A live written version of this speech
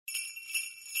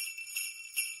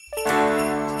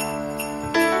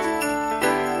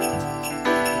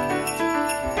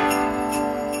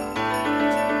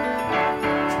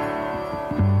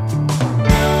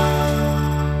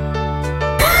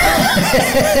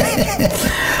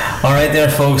Alright there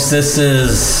folks, this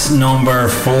is number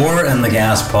 4 in the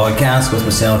Gas Podcast with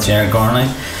myself, Jared Gorney,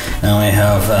 and we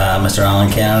have Mr.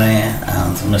 Alan Kennedy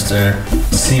and Mr.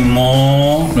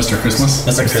 Simon. Mr. Christmas.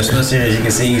 Mr. Christmas here, as you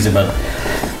can see, he's a bit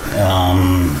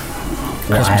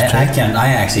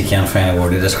I actually can't find a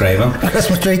word to describe him.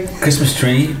 Christmas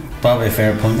tree, probably a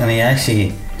fair point, and he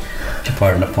actually,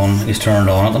 pardon the pun, he's turned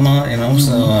on at the moment, you know,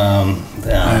 so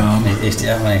he's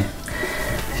definitely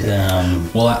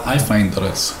well, I find that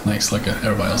it's nice, like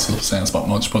everybody else is saying it's not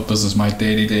much, but this is my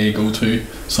day-to-day go-to.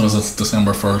 As soon as it's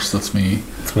December 1st, it's me.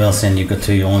 It's well saying you've got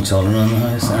 2 young children in the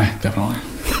house. Aye, definitely.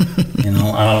 You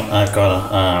know, I've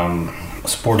got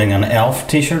sporting an elf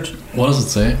t-shirt. What does it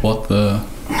say? What the...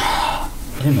 I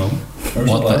don't know.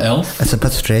 What the elf? It's a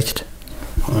bit stretched.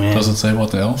 Oh, yeah. Does it say what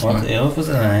the elf? What the elf is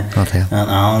it? Okay. And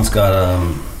Alan's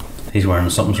got he's wearing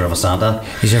something sort of a Santa.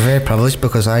 You're very privileged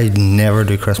because I never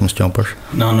do Christmas jumpers.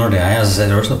 No, nor do I. As I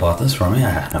said, Ursula bought this for me.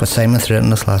 But Simon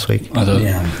threatened us last week. I did.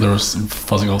 Yeah. There was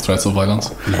physical threats of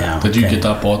violence. Yeah. Did you get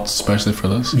that bought especially for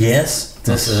this? Yes.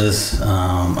 This is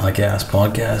a Gas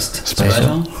Podcast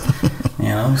special. You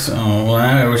know, so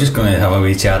we're just going to have a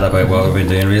wee chat about what we've been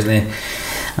doing recently.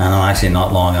 And I'm actually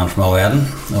not long on from my wedding.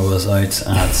 I was out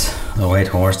at the White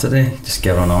Horse today, just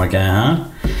giving another guy a hand.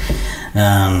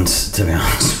 And to be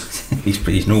honest,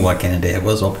 he's know what kind of day it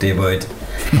was, up to about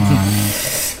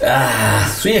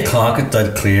 3 o'clock. It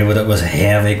did clear, but it was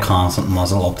heavy, constant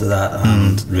muzzle up to that,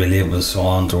 and really it was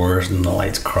all indoors and the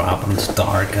lights crap and it's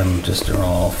dark and just they're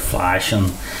all flashing.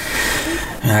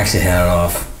 I actually headed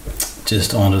off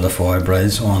just under the Foy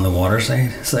Bridge on the water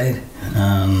side,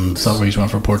 and Is that where you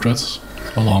went for portraits?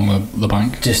 Along the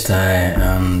bank? Just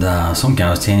and some guy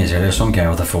was 10 years earlier, some guy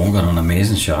with a phone got an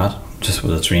amazing shot just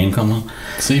with a train coming.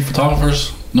 See,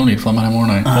 photographers, no need film anymore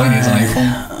now. All he needs is an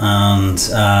iPhone. And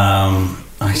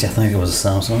actually I think it was a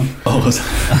Samsung. Oh, was it?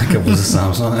 I think it was a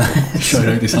Samsung. Shout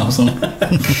out to Samsung.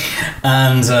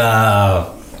 And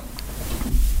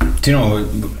do you know,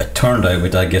 it turned out we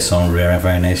did get some very,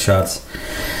 very nice shots.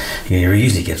 You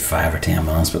usually get 5 or 10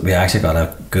 minutes, but we actually got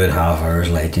a good half hour's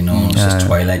light, you know. It was just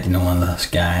twilight, you know, in the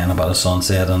sky and about a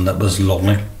sunset, and it was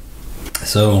lovely.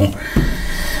 So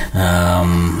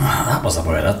that was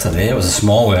about it today. It was a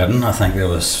small wedding. I think there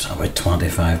was about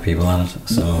 25 people at it.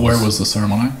 So where was the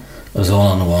ceremony? It was all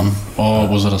on one. Oh,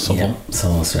 was it a civil? Yeah,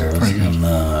 civil service. Very good. And,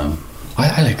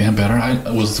 I like them better.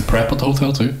 Was the prep at the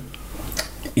hotel too?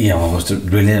 yeah, well, it was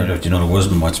really, you know, there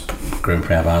wasn't much group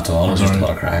prep at all. It was just a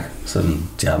lot of crack. Sitting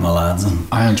chatting my lads. And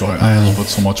I love it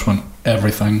so much when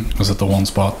everything is at the one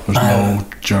spot. There's no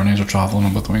journeys or travelling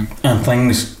in between. And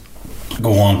things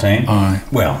go on time. Aye.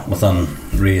 Well, within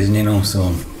reason, you know,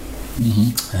 so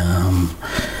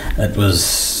it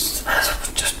was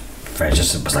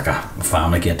just it was like a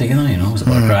family get together, you know. It was a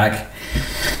bit of crack.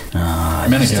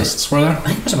 Many guests were there?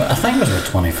 I think it was about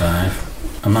 25.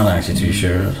 I'm not actually too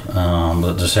sure,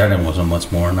 but there certainly wasn't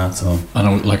much more than that. So I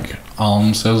know, like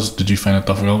Alan says, did you find it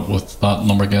difficult with that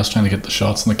number of guests trying to get the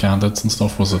shots and the candidates and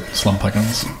stuff? Was it slim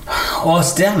pickings? Oh,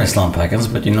 it's definitely slim pickings,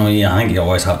 but you know, I think you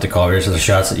always have to cover the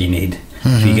shots that you need.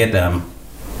 If you get them,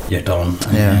 you're done,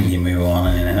 and you move on,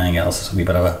 and anything else is a wee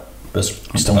bit of a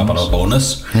still a bit of a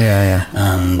bonus.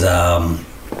 And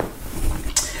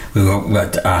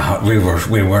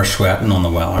we were sweating on the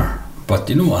weather. But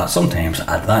you know what, sometimes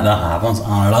that happens,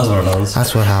 and it is what it is.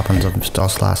 That's what happened to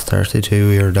us last Thursday too.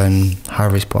 We were down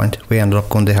Harvey's Point. We ended up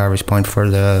going to Harvey's Point for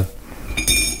I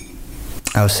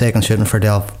was second shooting for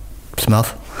Dale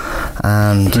Smith,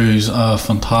 and who's a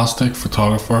fantastic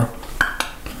photographer.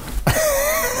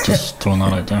 Just throwing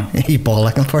that out there. He ball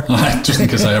looking for just in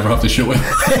case I ever have to shoot with.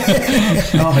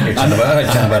 Oh, you're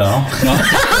chatting about all.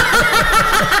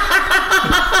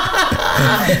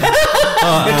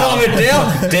 You're talking about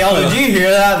Dale, did you hear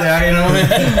that there, you know what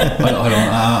I mean?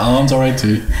 Alan's alright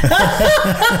too.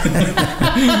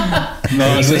 No,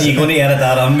 you're going to edit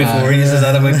that on before he says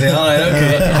that about Dale, right?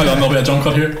 Okay. Hang on, there'll be a jump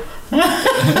cut here.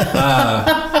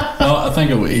 No, I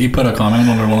think he put a comment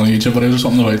under one on YouTube, but it was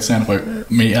something about saying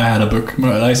about me. I had a book.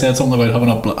 I said something about having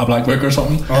a black book or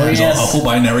something. Oh, yes. I hope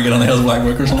I never get on the his black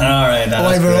book or something. Alright,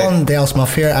 while we're on Dale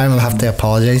Smith here, I will have to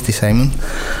apologise to Simon,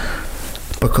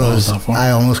 because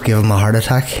I almost gave him a heart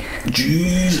attack.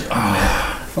 Jeez.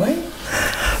 Why?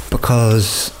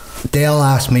 Because Dale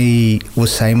asked me,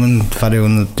 was Simon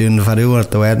doing the video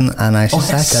at the wedding, and I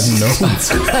said I didn't know.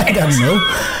 I didn't know.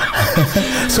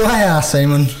 So I asked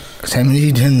Simon, Simon,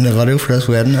 you doing the video for this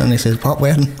wedding? And he says, what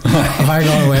wedding? Have I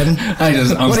got a wedding? I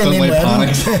just instantly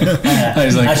panicked. I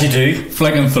was like, as you do,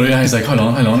 flicking through. I was like, hold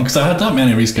on, because I had that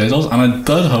many reschedules, and I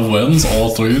did have weddings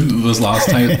all through this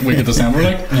last week of December.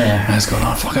 Like, yeah. And I was going,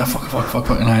 oh fuck,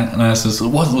 and I says,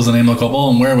 what was the name of the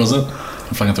couple and where was it?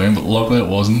 I'm flicking through, but luckily it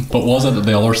wasn't. But was it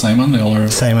the other Simon?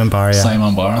 Simon Barr, yeah.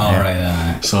 Simon Barr. Oh, right,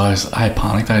 yeah. So I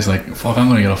panicked. I was like, fuck, I'm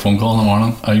gonna get a phone call in the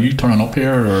morning. Are you turning up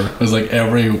here? Or it was like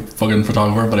every fucking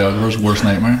photographer, videographer's worst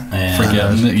nightmare. Yeah,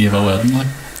 forgetting that you have a wedding. Like,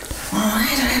 well,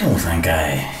 I don't think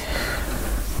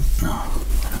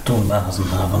that hasn't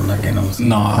happened. Like, you know.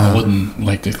 No, I wouldn't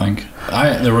like to think.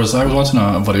 I was watching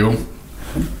a video.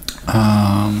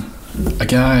 A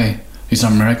guy, he's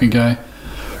an American guy,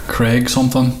 Craig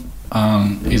something.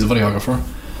 He's a videographer,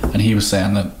 and he was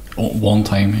saying that one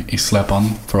time he slept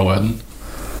on for a wedding,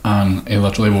 and he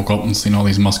literally woke up and seen all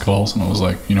these missed calls, and it was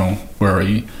like, you know, where are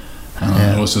you?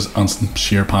 And it was just instant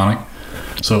sheer panic.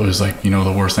 So it was like, you know,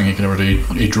 the worst thing he could ever do.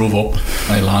 He drove up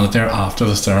and he landed there after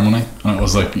the ceremony, and it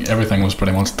was like everything was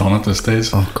pretty much done at this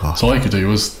stage. Oh God. So all he could do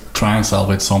was try and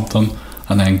salvage something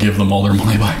and then give them all their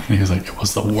money back. And he was like, it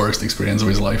was the worst experience of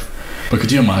his life. But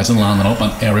could you imagine landing up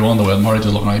and everyone at the wedding party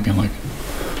just looking at you being like,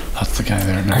 that's the guy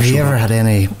there. Have you ever had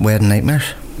any wedding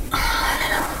nightmares?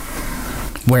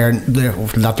 Where they're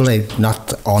literally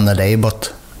not on the day,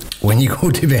 but when you go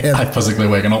to bed, I physically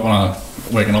waking up on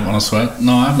a sweat.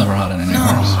 No, I've never had any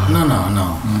nightmares.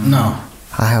 No.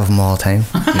 I have them all the time.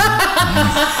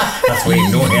 That's where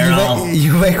you go here.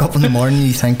 You wake up in the morning and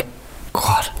you think,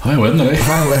 God, I wedding today.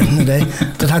 my wedding today.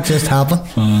 Did that just happen?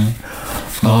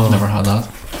 No, I've never had that.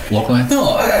 Luckily.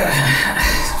 No,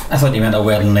 I thought you meant a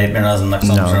wedding nightmare as in like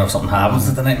some sort of something happens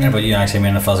at the nightmare, but you actually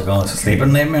mean a physical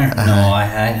sleeping nightmare. No, I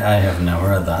have never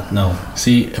had that. No.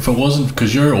 See, if it wasn't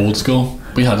because you're old school,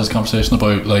 we had this conversation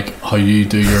about like how you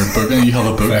do your booking. You have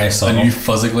a book and you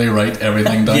physically write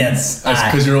everything down. Yes, it's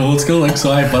because you're old school. Like,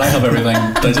 so I have everything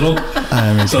digital.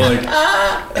 So like,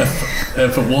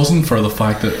 if it wasn't for the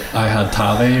fact that I had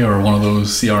Tavi or one of those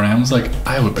CRMs, like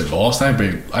I would be lost. I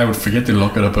would forget to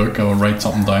look at a book. I would write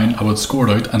something down. I would score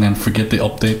it out and then forget the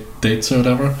update dates or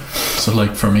whatever. So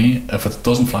like for me, if it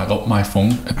doesn't flag up my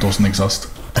phone, it doesn't exist.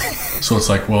 So it's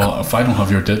like, well, if I don't have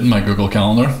your date in my Google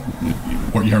Calendar,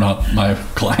 you're not my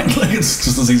client. Like, it's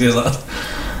just as easy as that.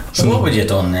 So what would you have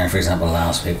done there, for example,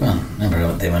 last week when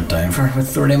remember they went down for about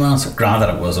 30 minutes? Granted,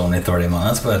 it was only 30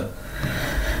 minutes, but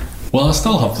well, I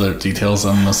still have the details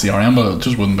in the CRM, but it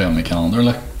just wouldn't be on my calendar.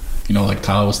 Like, you know, like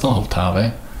I would still have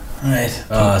Tavi. Right.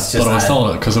 It's just. But I would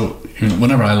still, because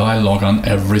whenever I log on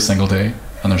every single day,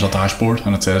 and there's a dashboard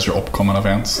and it says your upcoming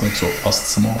events, like, so it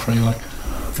lists them all for you, like.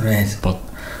 Right. But.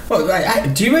 Well,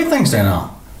 do you write things down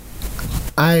now?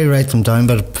 I write them down,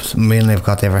 but mainly I've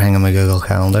got everything on my Google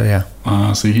Calendar. Yeah.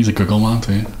 See, he's a Google man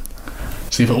too.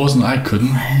 See, if it wasn't, I couldn't.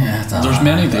 Yeah, there's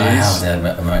many days. I have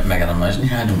to make an imagine.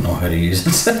 I don't know how to use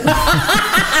it. No,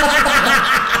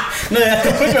 you have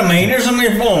to put reminders on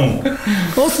your phone.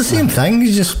 Well, it's the same thing.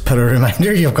 You just put a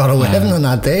reminder. You've got a wedding on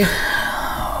that day.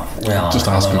 Well, just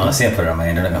ask Google. I say I put a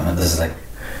reminder. Like, this is like.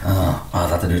 I'll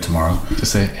have to do it tomorrow.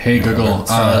 Just say, hey Google,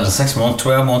 6 months,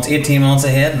 12 months, 18 months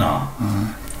ahead. No.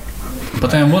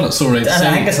 But then what? So right.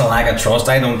 I think it's a lack of trust.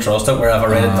 I don't trust it. Wherever I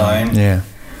write it down. Yeah.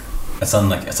 It's on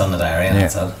the diary, and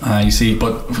that's it. You see,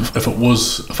 but if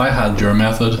I had your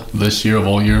method this year of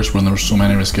all years when there were so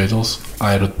many reschedules,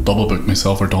 I'd have double booked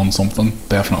myself or done something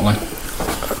definitely.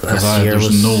 Because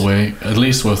there's no way, at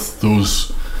least with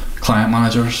those client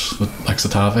managers like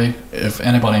Satavi, if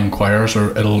anybody inquires,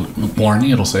 or it'll warn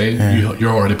you, it'll say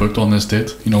you're already booked on this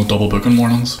date, you know, double booking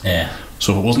warnings. Yeah.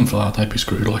 So if it wasn't for that, I'd be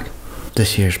screwed. Like,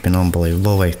 this year's been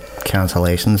unbelievable, like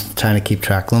cancellations, trying to keep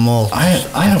track of them all.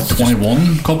 I have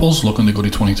 21 couples looking to go to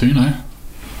 22 now,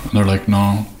 and they're like,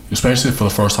 no, especially for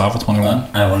the first half of 21.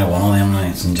 I have only one of them now.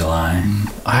 It's in July.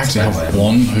 I actually have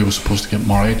one who was supposed to get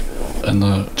married in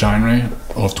the January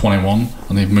of 21,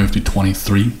 and they've moved to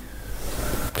 23.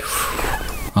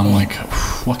 I'm like,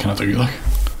 what can I do? Like,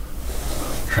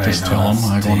 right, just tell them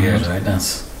I go ahead.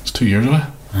 It's 2 years away.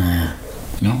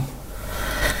 You know.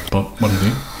 But what do you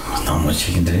do? Not much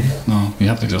you can do. No, you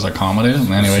have to just accommodate it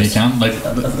in any way you can. Like,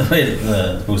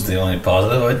 who's the only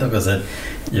positive out of it is that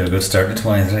you have a good start to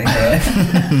 23.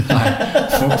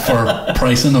 for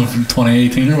pricing of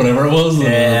 2018 or whatever it was.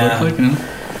 Yeah. Like, you know.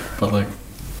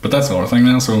 But that's the other thing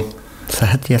now. So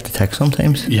that you have to take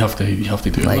sometimes. You have to do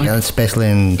like, it. Like, especially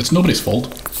in. It's nobody's fault.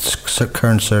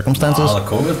 Current circumstances. The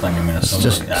COVID thing. I mean, it's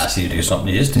just asks you to do something,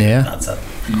 you just do. Yeah. That's it.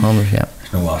 Yeah.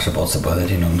 There's no washabouts about it,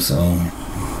 you know. So.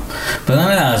 But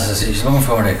then she's looking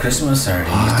forward to Christmas, or do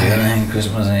you do anything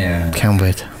Christmas? Can't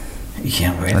wait. You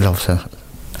can't wait. I love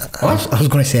I was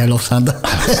going to say I love Santa.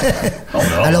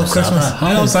 Oh, I love Christmas.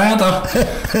 I love Santa.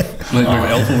 Like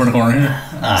elf over the corner here.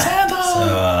 Santa. So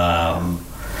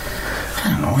I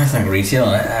don't know. I think retail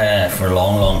for a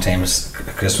long time,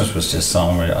 Christmas was just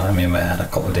something where I had a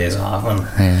couple of days off and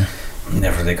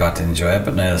never really got to enjoy it.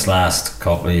 But now this last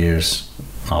couple of years,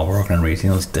 working in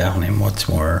retail is definitely much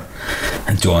more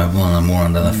enjoyable and more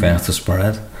under the festive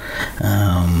spirit.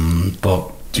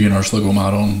 But do you and Ursula go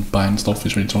mad on buying stuff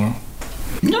for each other?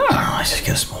 No, I just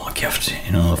get a small gift.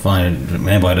 If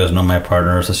anybody doesn't know my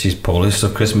partner, so she's Polish, so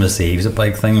Christmas Eve's a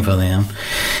big thing for them.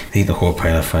 They eat the whole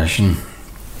pile of fish, and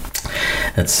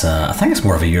it's I think it's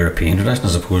more of a European tradition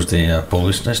as opposed to a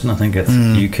Polish tradition. I think it's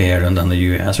UK, Ireland and the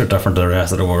US are different to the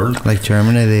rest of the world. Like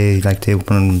Germany, they like to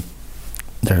open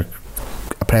their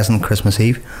present Christmas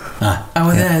Eve.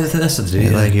 That's what they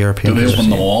do. Like European. Do they open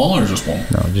them all or just one?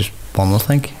 No, just one, I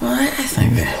think. Well, I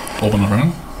think they open it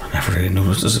around. I never really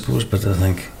noticed, I suppose, but I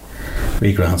think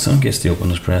my grandson gets to open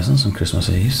his presents on Christmas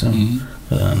Eve, so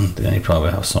then he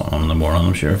probably have something in the morning,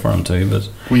 I'm sure, for him too. But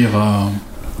we have a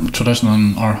tradition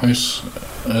in our house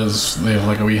is they have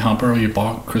like a wee hamper, a wee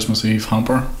box Christmas Eve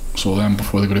hamper. So then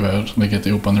before they go to bed, they get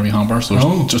to open their wee hamper. So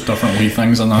there's just different wee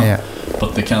things in that. Yeah.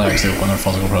 But they can't actually open their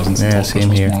physical presents until Christmas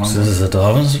morning. So this is a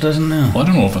Dobbins tradition now? Well, I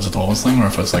don't know if it's a Dobbins thing or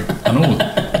if it's like, I know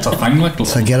it's a thing like.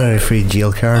 So get a free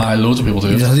jail card. Loads of people do.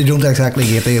 You don't exactly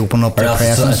get to open up their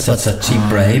presents. It's a cheap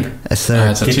bribe. It's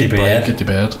a cheap bribe. Get to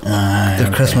bed.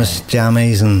 Their Christmas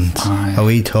jammies and a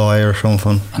wee toy or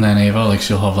something. And then Ava, like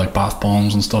she'll have like bath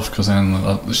bombs and stuff because then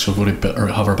she'll go to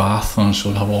have her bath and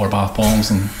she'll have all her bath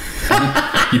bombs and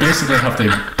you basically have to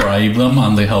bribe them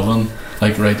and they haven't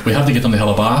like right we have to get them to have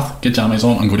a bath, get jammies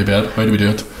on and go to bed. How do we do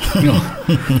it?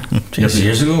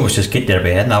 Years ago it was just get their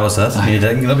bed and that was it. You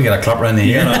didn't let me get a clap around the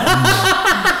ear.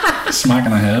 Smack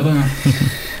in the head.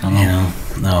 I know.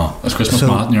 No. Is Christmas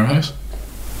mad in your house?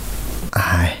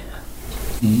 Aye.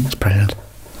 It's brilliant.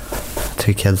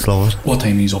 2 kids love it. What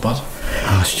time are you up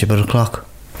at? Stupid o'clock.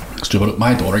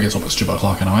 My daughter gets up at stupid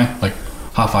o'clock anyway, like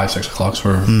 5:30, 6 o'clock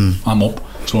for I'm up.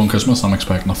 So on Christmas I'm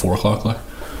expecting a 4 o'clock like.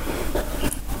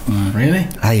 Really?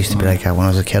 I used to be like that when I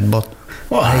was a kid, but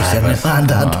I used to have my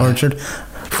dad tortured.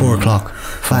 4 o'clock,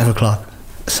 5 o'clock,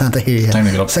 Santa here you. Time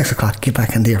to get up. 6 o'clock, get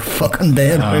back into your fucking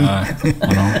bed. I know.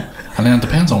 And then it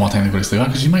depends on what time to go to sleep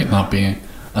because you might not be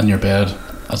in your bed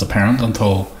as a parent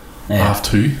until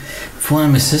 2:30.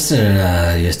 My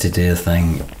sister used to do a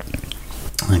thing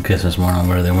on Christmas morning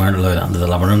where they weren't allowed into the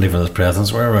living room for those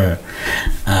presents where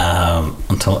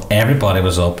until everybody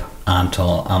was up and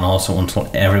also until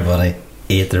everybody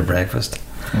ate their breakfast.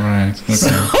 Right. Okay.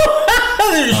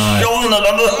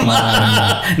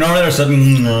 Normally they're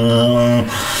sitting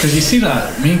because you see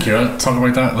that me and Kira talk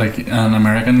about that like in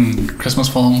American Christmas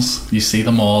films. You see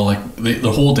them all like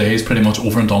the whole day is pretty much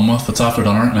over and done with. It's after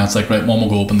dinner and it's like right, Mum will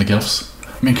go open the gifts.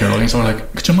 Me and Kira looking sort of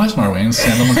like, could you imagine our way and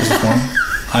send them in Christmas form?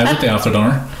 I would do after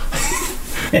dinner.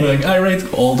 We're like, I write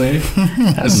all day.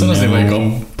 As soon as they wake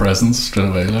up, presents straight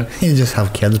away. Like you just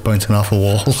have kids bouncing off of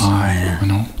walls. I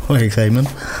know. What excitement!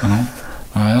 I know.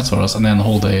 That's what it is. And then the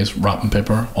whole day is wrapping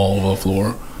paper all over the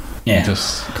floor. Yeah.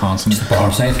 Just constant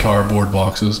cardboard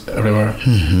boxes everywhere.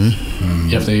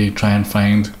 You have to try and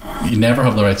find. You never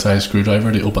have the right size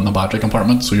screwdriver to open the battery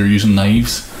compartment, so you're using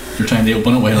knives. You're trying to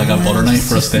open it with like a butter knife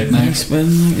for a steak knife.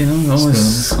 Spoon,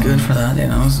 always good for that,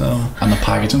 So. And the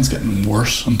packaging's getting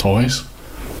worse on toys.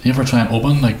 You ever try and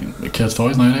open like kids'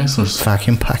 toys nowadays? There's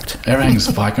vacuum packed. Everything's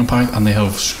vacuum packed, and they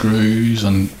have screws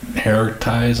and hair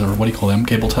ties, or what do you call them?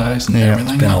 Cable ties and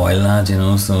everything. It's been a while, lad,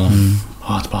 So.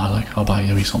 Oh, it's bad. Like I'll buy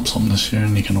you something this year,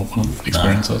 and you can open it,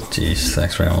 experience it. Jeez,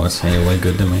 thanks very much. You're way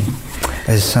good to me.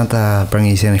 Is Santa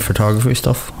bringing you any photography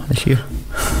stuff this year?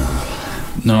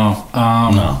 No.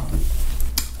 No.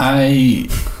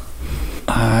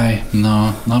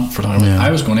 No, not photography. Yeah. I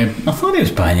was going to. I thought he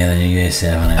was buying you the new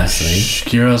A7 S3.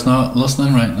 Kira's not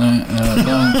listening right now.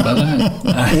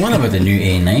 What about the new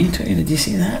A9 too? Did you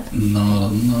see that? No.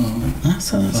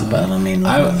 That's a bad one.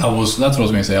 I was. That's what I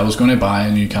was going to say. I was going to buy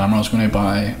a new camera. I was going to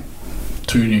buy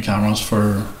 2 new cameras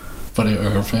for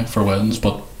videography for weddings,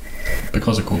 but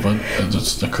because of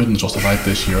COVID, I couldn't justify it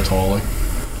this year at all. Like,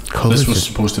 this was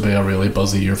supposed to be a really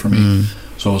busy year for me,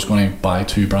 so I was going to buy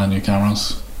 2 brand new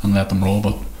cameras and let them roll,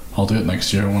 but I'll do it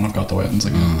next year when I've got the weddings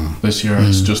again. This year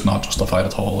it's just not justified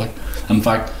at all. Like, in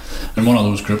fact, in one of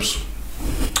those groups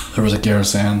there was a girl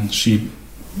saying she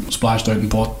splashed out and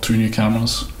bought 2 new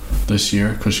cameras this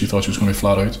year because she thought she was going to be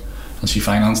flat out, and she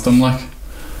financed them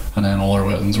and then all her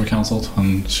weddings were cancelled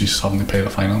and she's having to pay the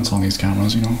finance on these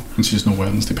cameras, and she has no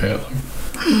weddings to pay it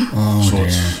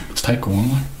it's tight going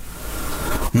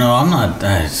No, I'm not.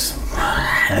 I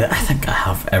think I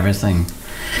have everything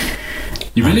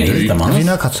You really do. Have you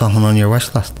not got something on your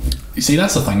wish list? You see,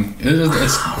 that's the thing.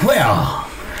 It's Well,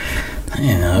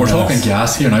 you know, we're talking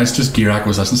gas here now. It's just gear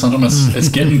acquisition syndrome. It's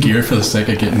getting gear for the sake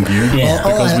of getting gear. Yeah.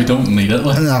 Because we don't need it.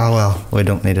 Like. No, well, we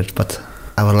don't need it, but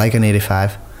I would like an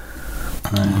 85.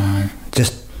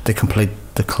 Just to complete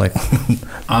the click.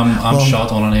 I'm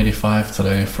shot on an 85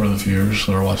 today for the viewers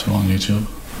that are watching on YouTube.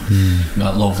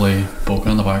 That lovely bokeh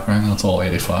in the background, that's all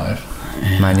 85.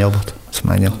 Manual, but it's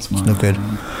manual. It's no good.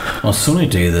 Well, Sony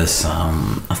do this,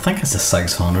 I think it's a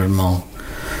 600mm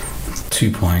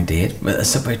 2.8, but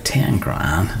it's about 10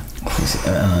 grand.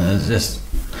 It's just,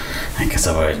 I think it's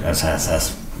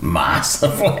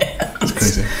massive. It's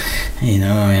crazy. You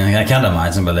know, I mean, I can't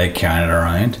imagine, but they carrying it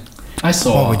around. I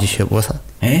saw. What would you shoot with it?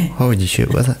 Eh? What would you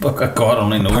shoot with it? But God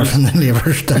only knows. Apart from the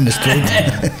neighbours down the street.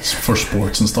 It's for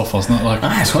sports and stuff, wasn't it? Like,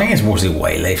 I think it's mostly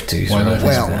wildlife too. Wildlife,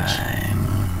 well,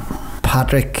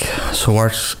 Patrick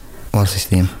Swartz, what's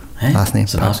his name? Last name?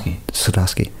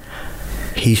 Sadowski.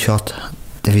 He shot.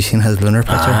 Have you seen his lunar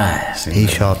picture? He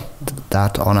shot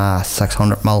that on a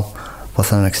 600mm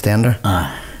with an extender.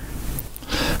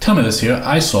 Tell me this here.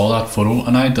 I saw that photo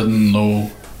and I didn't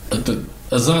know.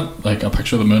 Is that like a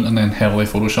picture of the moon and then heavily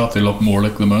photoshopped? They look more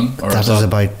like the moon. Or that is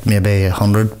about maybe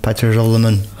 100 pictures of the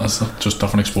moon. That's just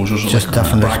different exposures. Just like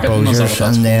different exposures,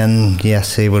 and then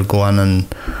yes, he would go in and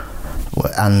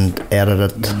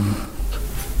edit it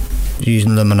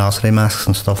using luminosity masks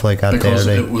and stuff like that. Because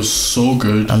it was so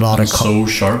good and so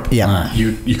sharp. Yeah,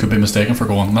 you could be mistaken for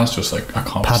going, that's just like a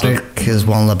composite. Patrick is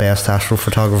one of the best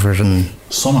astrophotographers in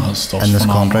some of his stuff in this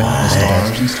country,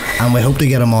 and we hope to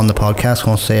get him on the podcast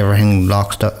once everything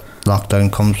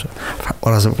lockdown comes.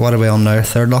 What is it? What are we on now?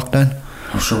 Third lockdown?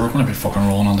 I'm sure we're going to be fucking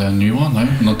rolling on to a new one now,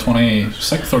 on the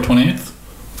 26th or 28th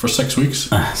for 6 weeks.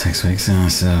 6 weeks,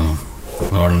 so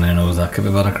Lord only knows, that could be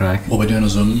about a crack. We'll be doing a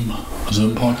Zoom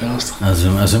podcast. A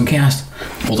Zoomcast.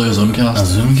 We'll do a Zoomcast. A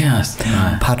Zoomcast.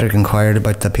 Patrick inquired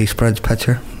about the Peace Bridge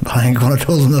picture, but I ain't going to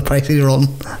tell him the price he's running.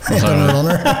 He's on a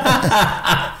runner.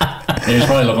 He's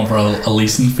probably looking for a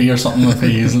leasing fee or something if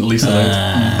he's leasing it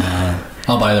out.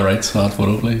 I'll buy the rights for that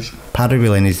photo, please. Patrick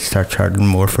really needs to start charging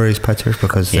more for his pictures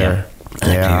because they are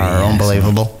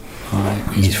unbelievable.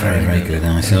 He's very, very good.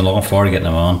 And I'm still looking forward to getting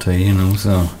him on too, you know.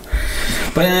 So,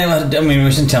 but anyway, I mean, we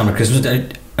was in town for Christmas.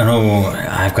 I know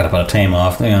I've got a bit of time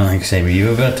off. You know, like I say, you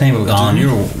have a bit of time, but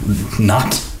you're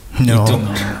not. No.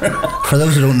 For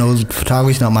those who don't know,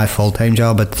 photography's not my full-time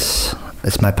job. It's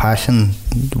my passion.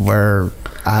 Where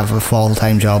I have a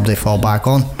full-time job they fall back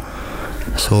on.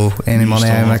 So any money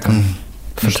I make,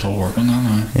 you're still working on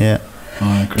that. Yeah.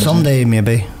 Someday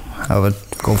maybe I would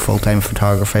go full-time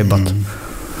photography, but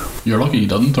you're lucky you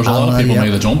didn't. There's a lot of people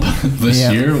made the jump this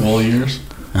year, all years.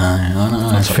 I know.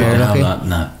 That's fair.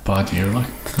 Not bad year, like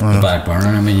the back burner.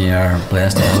 I mean, you are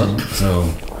blessed to have it. So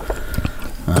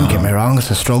don't get me wrong, it's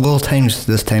a struggle times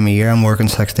this time of year. I'm working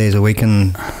 6 days a week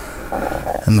in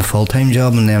my full-time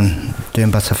job, and then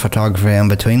doing bits of photography in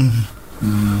between.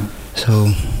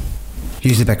 So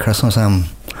usually by Christmas I'm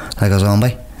like a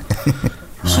zombie.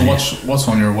 So what's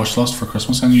on your wish list for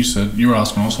Christmas? And you said you were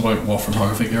asking us about what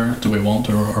photography gear do we want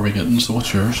or are we getting? So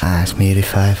what's yours? It's me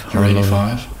 85. You're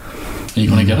 85. Are you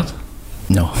going to get it?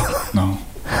 No. No,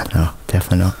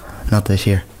 definitely not. Not this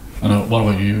year. And what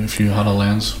about you? If you had a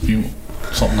lens,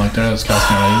 something out there that's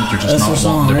casting your eye that you're just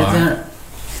not wanting to buy?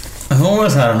 I've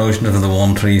always had a notion of the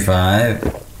 135,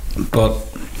 but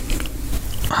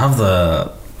I have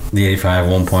the 85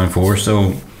 1.4,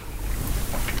 so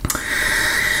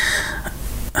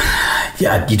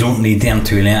yeah, you don't need them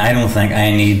two lenses. I don't think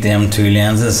I need them two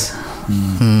lenses.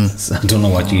 So I don't know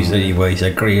what you say, whether you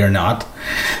agree or not,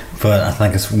 but I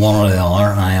think it's one or the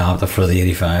other. I opted for the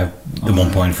 85, the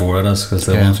 1.4 it is, because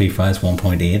the 135 is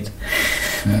 1.8.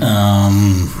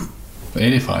 The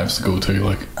 85 is the go-to,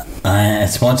 like.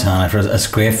 It's much handy it's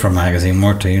great for magazine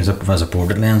work too. As a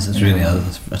portrait lens, it's really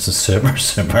it's a super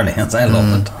lens. I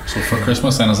love it. So for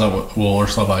Christmas then, is that will or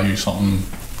shall I buy you something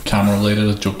camera related,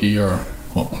 a jokey or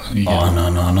what? No,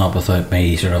 not without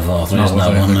my sort of authorising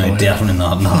that one. No, definitely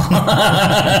not. No.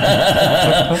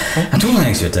 I don't think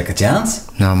I should take a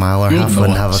chance. No, Myler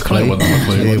wouldn't have a clue. Wouldn't have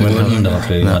a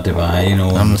clue what to buy. You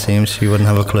know, I'm the same. She wouldn't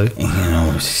have a clue. You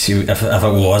know, if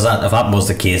that was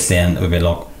the case, then it would be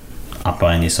like, I'm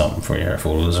buying you something for your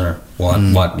photos or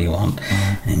what do you want,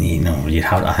 and you know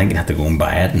I think you'd have to go and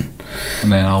buy it, and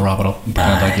then I'll wrap it up and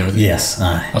pretend I give it. Yes,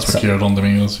 that's what Kira done to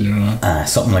me.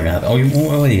 Something like that.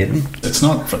 What are you getting? It's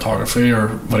not photography or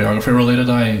videography related.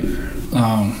 I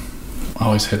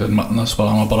always hate admitting this, but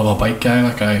I'm a bit of a bike guy.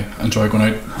 Like I enjoy going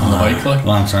out on the bike, like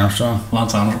Lance Armstrong.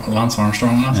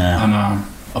 And I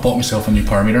bought myself a new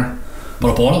power meter.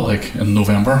 But I bought it like in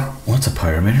November. What's a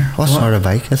pyrometer? What sort of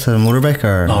bike? Is it a motorbike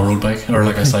or? No, a road bike or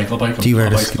like a cycle bike. Do you wear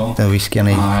bicycle? the wee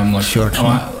skinny like, shorts?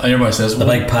 Everybody says, The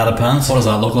big padded pants? what does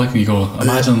that look like? And you go,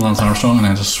 imagine Lance Armstrong and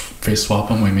then just face swap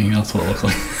him with me. That's what it looks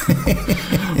like.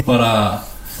 But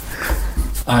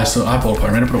I bought a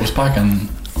pyrometer, but it was back in,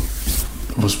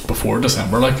 it was before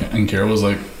December, like, and Kira was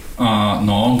like,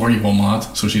 no, where are you going, lad?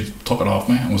 So she took it off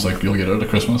me and was like, you'll get it at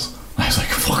Christmas. I was like,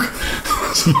 fuck.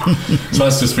 so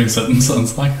that's just been sitting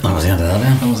since, like. That was the end of that,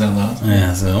 then. That was the end of that.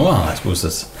 Yeah, so, well, I suppose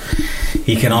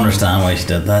he can understand why she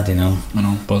did that, you know. I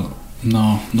know, but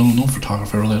no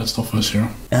photography related stuff this year.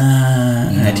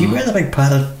 Do you wear the big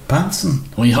padded pants?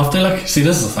 Well, you have to, like, see,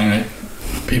 this is the thing, right?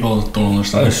 People don't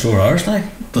understand. Oh, sure ours, like.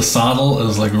 The saddle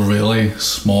is like really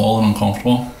small and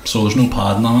uncomfortable, so there's no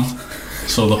padding on it.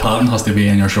 So the padding has to be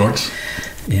in your shorts.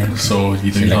 Yeah. So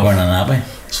you do like have, wearing a nappy.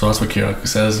 So that's what Kira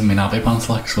says in my nappy pants,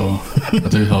 like. So I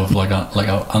do have like a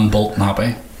unbolt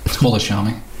nappy. It's called a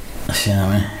chamois. A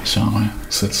chamois. Chamois.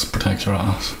 So it protects your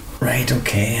ass. Right.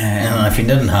 Okay. And if you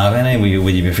didn't have any,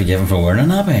 would you be forgiven for wearing a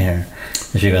nappy here?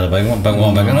 If you got a big one big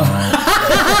enough.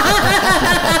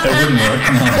 It wouldn't work.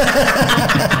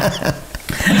 No.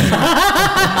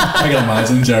 I can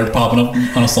imagine Jared popping up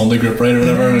on a Sunday group ride or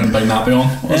whatever and big nappy on.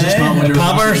 What's this not what you're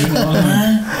Pampers.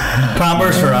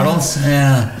 Pampers for adults.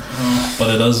 Yeah.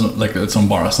 But it is like it's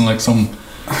embarrassing. Like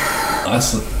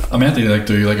I meant to like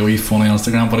do like a wee funny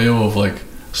Instagram video of like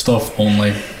stuff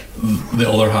only the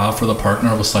other half or the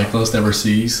partner of a cyclist ever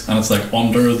sees, and it's like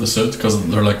under the suit because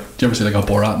they're like. Do you ever see like a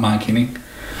Borat mankini?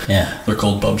 Yeah. They're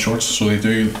called bub shorts, so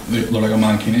they're like a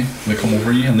mankini. They come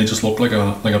over you and they just look like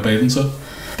a bathing suit,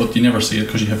 but you never see it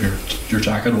because you have your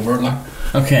jacket over it, like.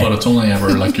 Okay. But it's only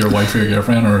ever like your wife or your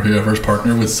girlfriend or whoever's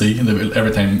partner would see.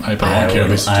 Every time I put it on,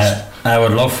 Kira I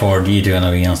would look forward to you doing a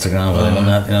wee Instagram video on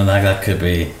that. You know, that could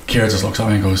be. Kira just looks at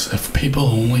me and goes, "If people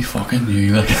only fucking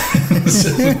knew, like,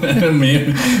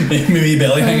 me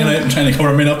belly hanging out and trying to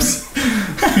cover my nips."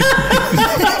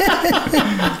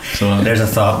 So there's a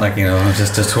thought, like, you know,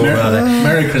 just hold that.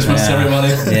 Merry Christmas,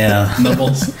 everybody. Yeah.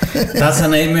 Nipples. That's a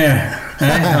nightmare.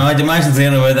 I'd imagine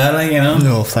saying about that, like, you know.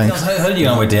 No, thanks. How do you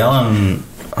go with Dale and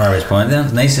Harvey's Point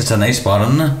then? Nice, it's a nice spot,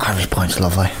 isn't it? Harvey's Point's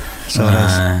lovely. So it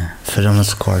is. Food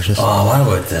is gorgeous. Oh, what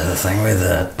about the thing with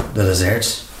the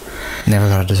desserts? Never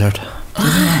got a dessert.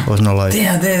 Wasn't allowed.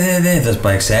 Yeah, there's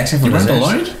bike section for you weren't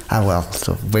desserts. allowed? Ah, well,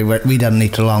 so we didn't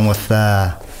eat along with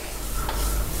the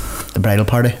bridal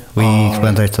party. We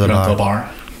went out to the bar.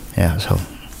 Yeah, so.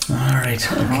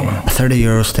 Alright, okay. A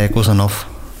 €30 steak was enough.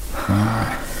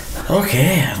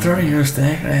 Okay, €30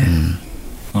 steak, right?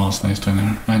 Oh, it's nice down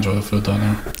there. I enjoy the food down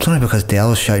there. It's only because Dale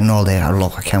was shouting all day, "Oh,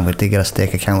 look, I can't wait to get a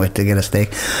steak, I can't wait to get a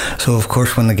steak." So of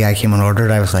course when the guy came and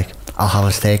ordered, I was like, "I'll have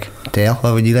a steak." Dale,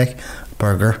 what would you like?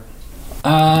 Burger.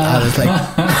 I was like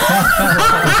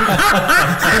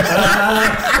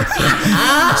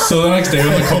so the next day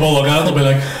when the couple look at it, they'll be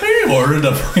like, "You ordered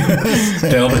a..."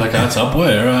 They'll be like, "That's up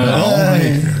where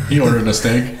he ordered a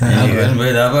steak." You wouldn't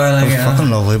be that way, like, fucking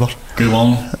lovely, but good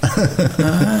one.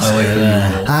 I like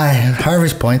it. Aye,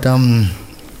 Harvey's Point,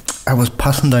 I was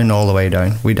passing down all the way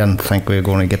down. We didn't think we were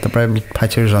going to get the bridal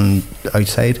pictures on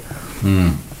outside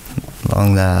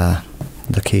along the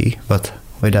quay, but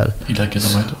we did. You did get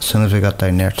them out. As soon as we got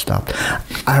down there, it stopped.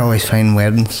 I always find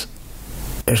weddings,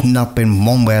 there's not been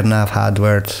one wedding I've had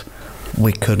where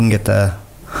we couldn't get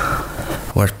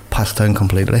where it passed down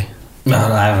completely. No,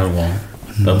 I had one.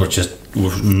 That was just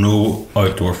with no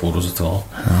outdoor photos at all.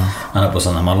 And it was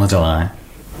in the middle of July.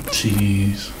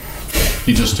 Jeez.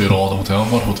 You just do it all at the hotel.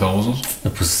 What hotel was it?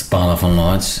 It was Spanish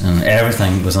Lodge, and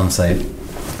everything was on site.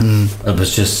 It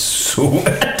was just so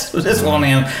wet. It was just one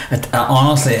end.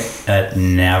 Honestly, it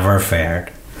never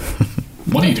fared.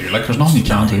 What do you do? Like, there's nothing you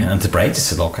can't do. And the bride just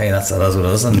said, "Okay, that's what it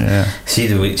is." And she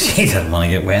didn't want to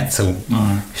get wet, so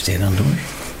she stayed indoors.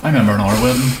 I remember in our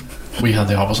wedding, we had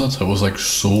the opposite. It was like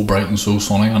so bright and so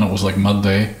sunny, and it was like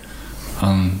midday.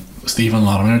 And Stephen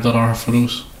Latimer did our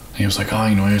photos. He was like, he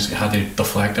had to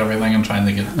deflect everything and trying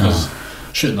to get, because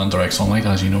shooting in direct sunlight,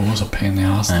 as you know, was a pain in the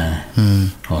ass.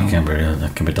 Well,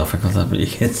 it can be difficult, but you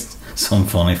get some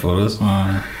funny photos.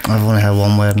 I've only had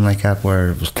one wedding like that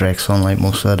where it was direct sunlight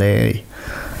most of the day,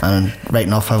 and right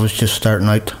enough I was just starting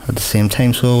out at the same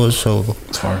time, so it's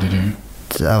hard to do.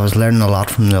 I was learning a lot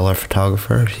from the other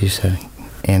photographer. He said,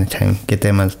 anytime, get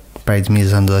them as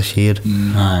bridesmaids under the shade.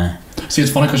 See,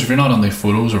 it's funny because if you're not on the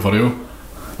photos or video,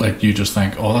 like, you just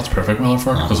think, "Oh, that's perfect weather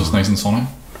for it," because it's nice and sunny.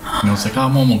 You know, it's like,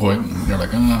 "Mum will go out," and you're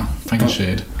like, "Find a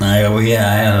shade." I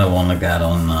had one like that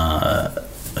on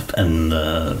in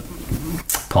the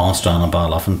Paul Strand and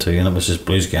Ballyloughlin too, and it was just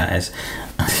blue skies.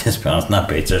 And just be honest, in that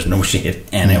beach, there's no shade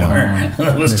anywhere. And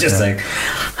it was just like,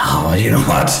 oh, you know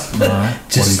what?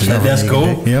 Just let this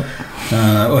go. Yep.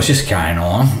 It was just carrying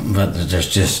on, but there's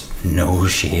just no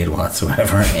shade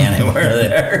whatsoever anywhere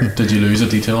there. Did you lose a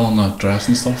detail on the dress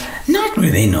and stuff? Not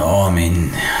really, no. I mean,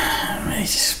 you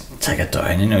just take it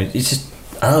down, you know. It's just,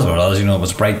 that's what it is, you know. It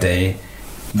was a bright day,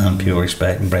 and people were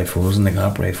expecting bright photos, and they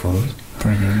got bright photos.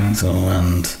 Very good, man. So,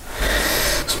 and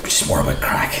it's just more about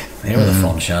crack. They were the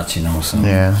fun shots, you know. So,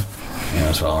 Yeah. you know,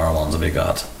 as well, our ones that we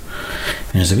got.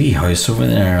 And there's a wee house over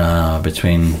there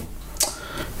between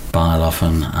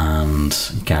Ballyloughlin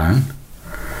and Garran.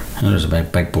 I know there's a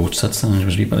big boat sits and there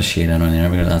was a wee bit of shade in around there.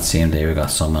 We got that same day we got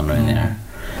someone around there.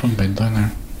 Haven't been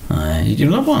down there. You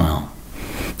live one now?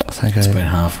 I think It's about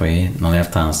halfway on the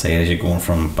left hand side as you're going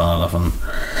from Ballyloughlin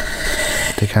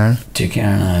to Karen. to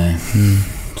Garran.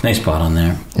 It's a nice spot on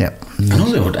there. Yep.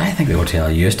 I think the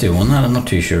hotel used to own that. I'm not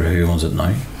too sure who owns it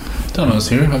now. Don't know, it's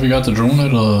here. Have you got the drone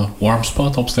out of the warm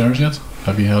spot upstairs yet?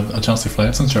 Have you had a chance to fly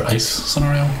it since your ice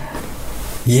scenario?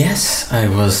 Yes, I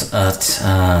was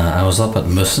up at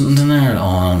Mussenden there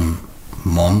on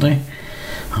Monday.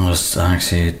 I was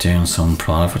actually doing some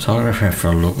product photography for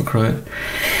a local crowd,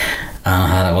 and I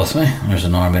had it with me. There's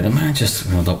an army of mine just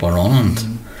went up a run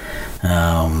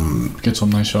and Get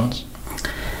some nice shots.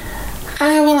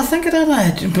 well, I think I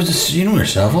did. But it's, you know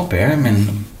yourself up here. I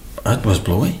mean, it was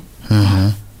blowy.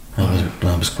 It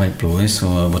was quite blowy, so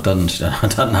I didn't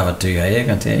have it too high, I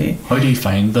can tell you. How do you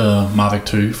find the Mavic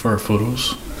 2 for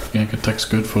photos? You think it takes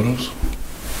good photos?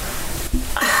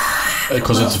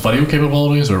 Because its video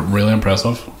capabilities are really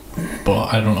impressive, but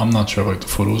I'm not sure about the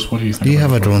photos. What do you think? Do you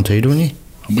about have a the drone too, don't you?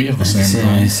 photos? We have the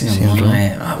same. Same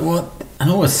one. I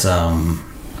know it's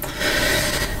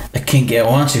it can get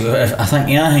once you. I think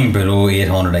anything below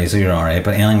 800 ISO you're alright,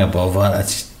 but anything above that,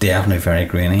 it's definitely very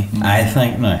grainy. I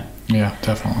think now. Yeah,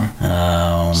 definitely.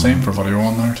 Same for video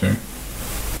on there too.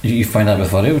 You find that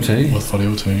with video too? With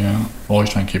video too, yeah. Always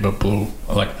try and keep it below,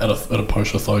 like at a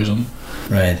push 1,000.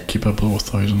 Right. Keep it below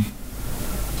 1,000.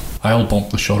 I'll bump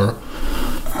the shutter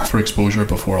for exposure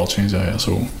before I'll change the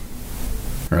ISO.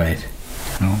 Right.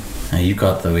 You know, You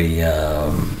got the wee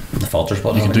the filters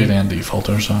button. you can do the ND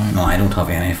filters. No, I don't have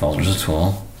any filters at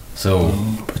all. So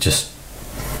just.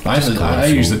 I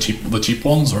use the cheap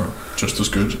ones are just as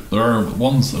good. There are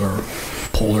ones that are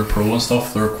Polar Pro and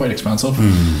stuff. They're quite expensive,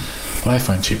 but I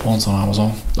find cheap ones on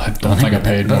Amazon. I don't think I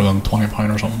paid more than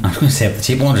 £20 or something. I was going to say if the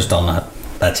cheap ones are still not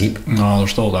that cheap. No, they're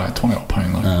still that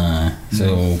 £20.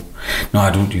 So no,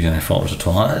 I don't use any filters at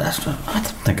all. I don't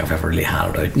think I've ever really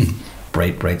had it out in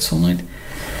bright sunlight.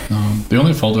 The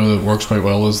only filter that works quite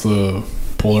well is the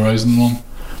polarizing one,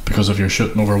 because if you're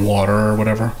shooting over water or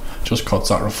whatever, just cuts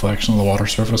that reflection of the water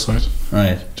surface out.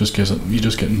 Right. Just gives it, you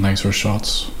just get nicer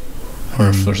shots. Or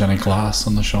if there's any glass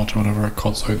in the shot or whatever, it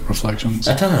cuts out reflections.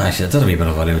 I did a wee bit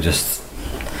of video just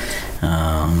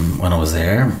when I was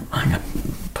there. I think I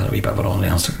put a wee bit of it on the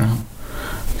Instagram.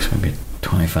 It's maybe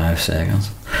 25 seconds.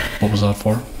 What was that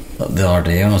for? The other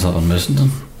day when I was up in Mussenden.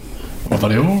 A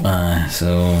video?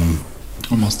 So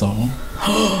I must that one.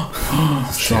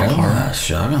 Shocking.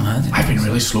 I've been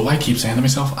really slow. I keep saying to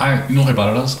myself, you know how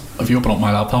bad it is? If you open up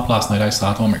my laptop last night, I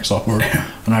sat on Microsoft Word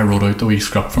and I wrote out the wee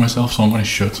script for myself, so I'm going to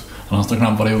shoot an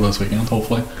Instagram video this weekend,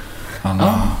 hopefully. And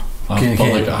I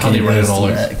had to write it all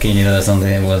out. Can you know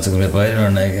something what's it about,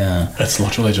 or like? It's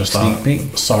literally just that.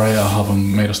 Peek? Sorry, I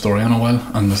haven't made a story in a while,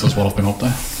 and this is what I've been up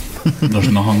to. There's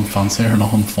nothing fancy or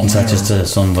nothing fun. Is that just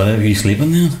some video of you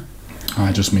sleeping then?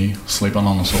 Just me sleeping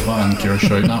on the sofa and Kira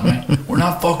shouting at me, "We're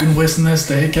not fucking wasting this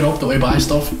day, get up the way, buy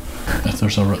stuff." If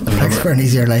there's Thanks for an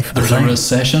easier life. There's a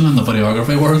recession in the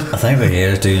videography world. I think the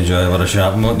gears do enjoy what they're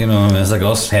shopping, but you know, it's like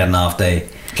us heading off day.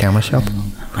 Camera shop?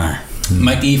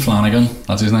 Mickey Flanagan,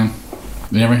 that's his name.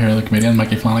 You ever hear of the comedian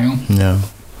Mickey Flanagan? No.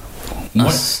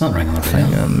 That's not ringing a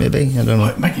bell. Maybe, I don't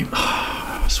know. Mickey,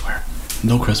 I swear.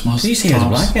 No Christmas. Did you see he was a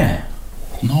black guy?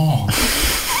 No.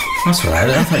 That's what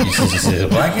I thought you said he was a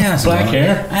black guy. Black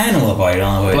hair? I know about it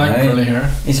on the way. Black curly hair.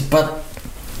 Well,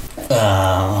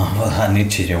 I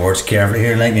need to choose your words carefully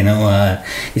here, like, you know,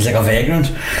 he's like a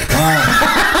vagrant.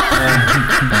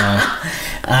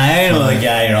 I know the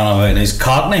guy you're on about. He's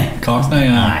Cockney. Cockney,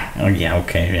 yeah. Oh, yeah,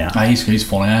 okay, yeah. He's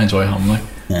funny. I enjoy him. Like,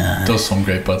 Yeah. does some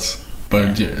great bits.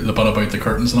 But the bit about the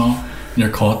curtains and all, and you're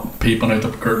caught peeping out the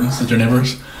curtains at your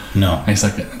neighbours. No. And he's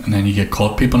like, and then you get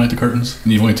caught peeping out the curtains,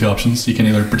 and you've only two options. You can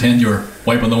either pretend you're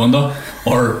wiping the window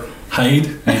or hide.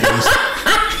 And he goes,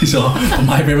 so, but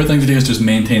my favourite thing to do is just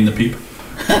maintain the peep.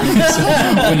 So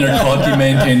when you're caught, you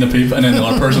maintain the peep, and then the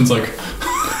other person's like,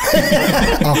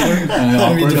 Awkward.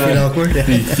 Awkward.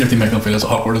 You have to make them feel as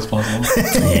awkward as possible.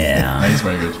 Yeah. It's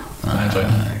very good. I enjoy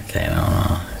it. Okay,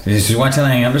 no. Did you watch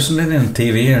anything interesting in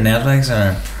TV or Netflix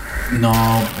or?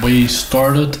 No, we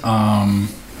started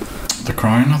The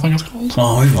Crown, I think it's called.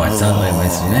 Oh, we've watched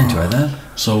that. You enjoyed that?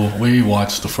 So we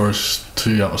watched the first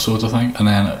 2 episodes, I think, and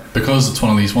then because it's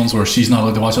one of these ones where she's not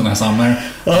allowed to watch it unless I'm there.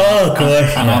 Oh, cool.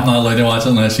 And I'm not allowed to watch it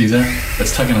unless she's there.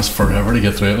 It's taking us forever to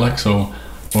get through it, like, so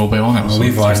we'll be on episode.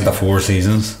 We've watched 3. the 4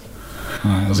 seasons.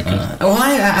 Was it good?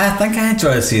 I think I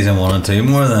enjoyed season 1 and 2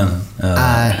 more than.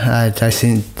 I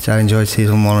enjoyed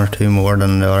season 1 or 2 more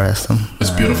than the rest of them. It's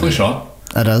beautifully shot.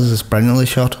 It is. It's brilliantly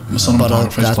shot. The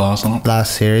cinematography's class on it.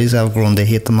 Last series, I've grown to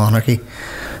hate the monarchy.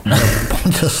 They're a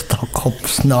bunch of stuck up,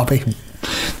 snobby.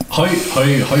 How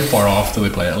far off do they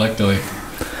play it? Like, do they?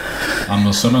 I'm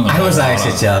assuming. I was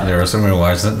actually chatting to her, somewhere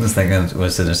watching it, and thinking,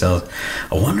 was to themselves,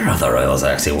 I wonder if the royals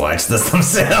actually watch this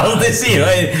themselves to see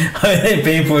how they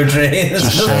be portrayed.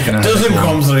 It doesn't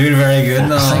come through very good.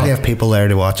 No. I think they have people there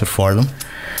to watch it for them.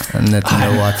 And that you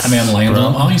know what's. And then lying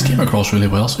on, he's came across really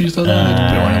well, so you still don't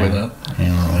worry about that. You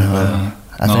know,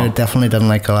 I definitely didn't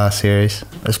like the last series.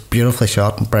 It's beautifully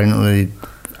shot and brilliantly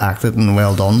acted and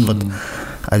well done, but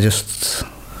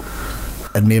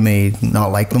it made me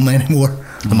not like them anymore.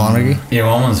 The monarchy. Your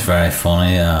woman's very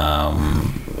funny.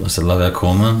 Was it Olivia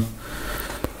Colman?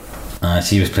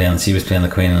 She was playing the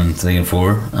Queen in 3 and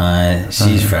 4.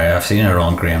 She's very. I've seen her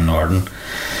on Graham Norton.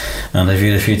 And I've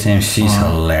viewed a few times. She's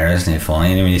hilariously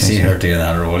funny. And when you see her do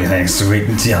that role, you think sweet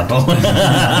and gentle. You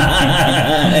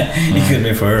couldn't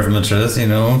be further from the truth, you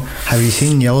know. Have you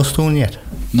seen Yellowstone yet?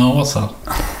 No, what's that?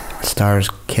 It stars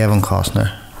Kevin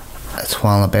Costner. It's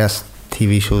one of the best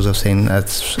TV shows I've seen.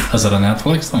 Is it a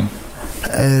Netflix thing?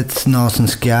 It's not in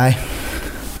Sky,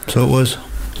 so it was.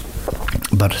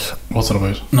 But what's it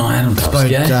about? No, I don't. It's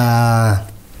about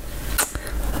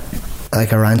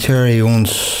like a rancher. He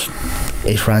owns.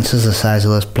 His ranch is the size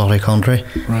of this bloody country.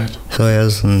 Right. So he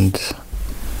is, and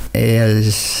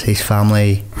his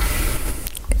family.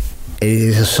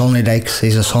 He's a son he likes.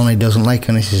 He's a son he doesn't like,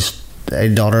 and he's a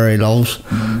daughter he loves.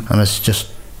 And it's just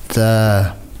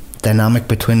the dynamic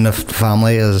between the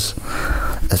family it's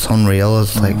unreal.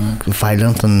 It's like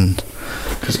violent and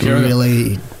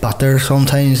really bitter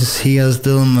sometimes he is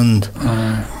to them. And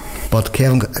but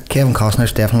Kevin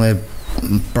Costner's definitely a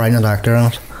brilliant actor in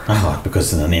it. I thought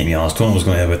because the name Yellowstone was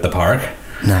going to be about the park.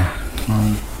 No.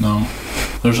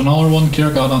 There's another one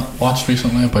Kira got watched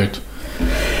recently about.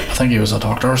 I think he was a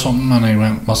doctor or something, and he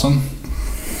went missing.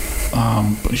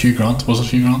 But Hugh Grant was on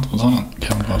it?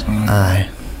 Kevin Costner. Aye.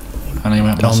 And he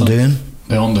went missing.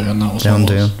 The Undoing. That was. The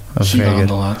Undoing. She got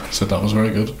into that. Said that was very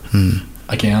good.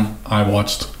 Again, I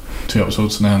watched 2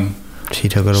 episodes and then. She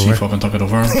took it over. She fucking took it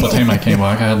over. By the time I came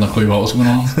back, I had no clue what was going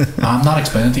on. I'm not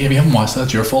explaining to you. If you haven't watched that,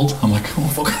 it's your fault. I'm like, oh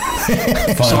fuck.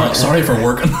 sorry for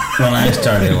working. When I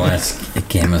started watching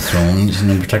Game of Thrones,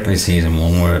 and particularly season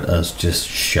 1, where it is just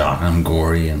shocking and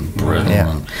gory and brutal,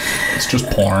 and it's just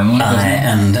porn. Like,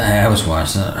 I was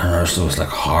watching it, and Ursula was like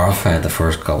horrified the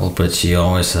first couple, but she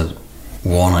always had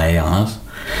one eye on it.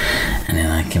 And then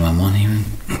I came on even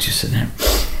just sitting there.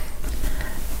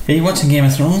 Are you watching Game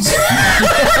of Thrones?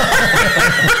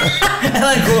 And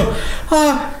I go,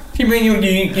 you mean you and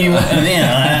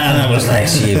it was like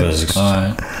she was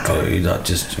that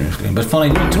just but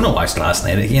funny. Do you know what I watched last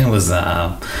night again? It was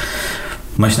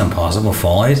Mission Impossible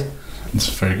Fallout. It's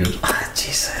very good.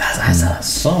 Jeez,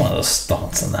 some of the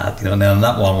stunts in that, and then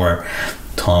that one where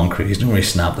Tom Cruise, where he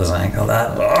snapped his ankle.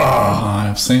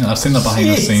 I've seen the behind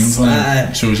the scenes when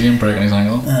it shows you him breaking his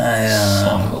ankle.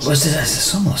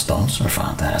 Some of the stunts are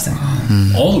fantastic.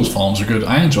 All those films are good.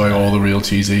 I enjoy all the real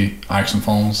cheesy action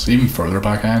films. Even further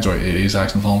back, I enjoy 80s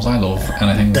action films. I love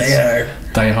anything that's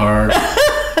Die Hard.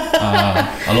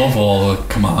 I love all the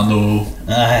Commando,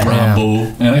 Rambo,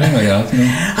 anything like that.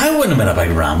 I wouldn't have been a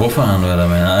big Rambo fan, but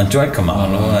I enjoyed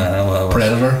Commando.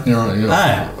 Predator,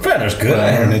 Predator's good.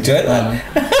 I enjoyed that.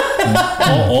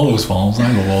 all those films,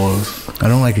 I love all those. I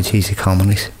don't like the cheesy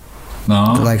comedies.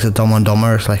 No, like the Dumb and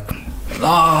Dumber. It's like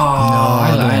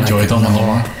I enjoy Dumb and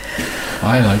Dumber.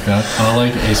 I like that, and I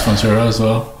like Ace Ventura as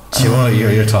well.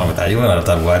 You're talking about that. You went out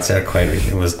that watch there quite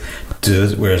recently. It was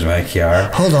Dude, Where's My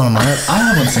Car? Hold on a minute.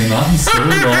 I haven't seen that in so long.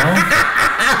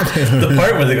 The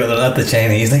part where they go at the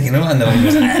Chinese, like, and then he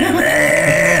goes,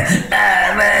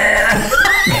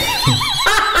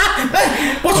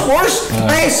 what's worse?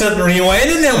 I sit and rewind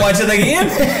and then watch it again.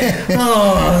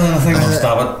 I think I'll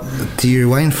stop it. Do you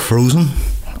rewind Frozen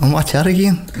and watch that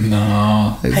again?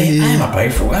 No. Hey, I'm a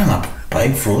big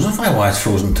Frozen. If I watch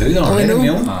Frozen 2, then I'm on my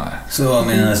own. So,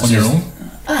 it's on just... your own?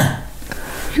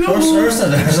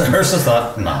 Ursula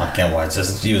thought, no, I can't watch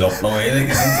this. She was up no way.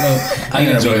 I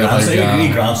enjoy the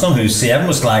big grandson who's 7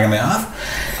 was slagging me off.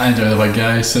 I enjoy the big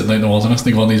guy sitting out in the wilderness.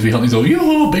 They go on these wee hunts. He's go,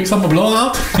 yo, big summer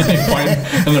blowout.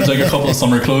 And there's like a couple of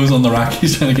summer clothes on the rack.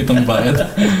 He's trying to get them to buy it.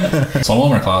 Some of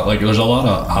them are class. Like there's a lot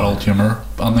of adult humour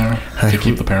on there to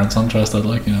keep the parents interested.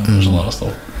 Like there's a lot of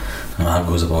stuff. And that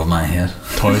goes above my head.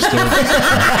 Toy Story.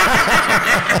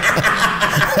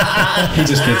 He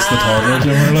just gets the toddler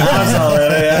humour. Like that's all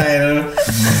right. I know.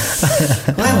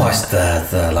 I watched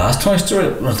the last Toy Story.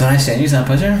 Did I send you that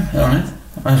picture? Alright.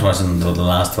 I was watching the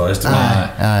last Toy Story.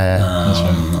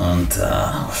 And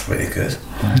that was really good.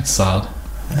 It's sad.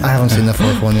 I haven't seen the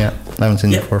fourth one yet.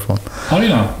 How do you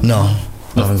know? No.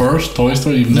 The first Toy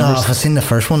Story you've never I've seen the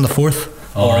first one, the fourth.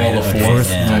 The fourth.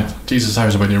 Yeah. Right. Jesus, I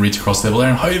was about to reach across the table there.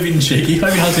 And how have you been shaky? How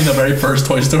have you not seen the very first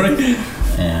Toy Story?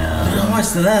 Yeah. I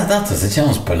watched that. That was the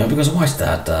challenge brilliant because I watched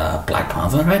that Black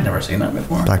Panther. I'd never seen that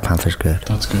before. Black Panther's good.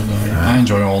 That's good. I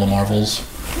enjoy all the Marvels.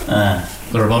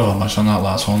 There are a lot of them. I saw that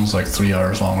last one's like 3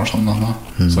 hours long or something like that.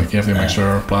 It's like you have to make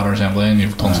sure bladder assembly and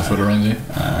you've tons of food around you.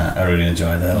 I really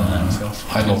enjoyed that.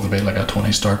 I'd love to be like a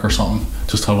Tony Stark or something.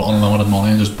 Just have unlimited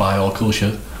money and just buy all cool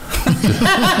shit.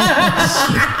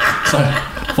 So,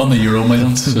 won the Euro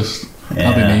Millions.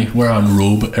 That'd be me. Wear a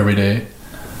robe every day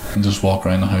and just walk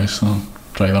around the house and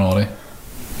drive an Audi.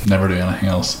 Never do anything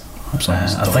else. I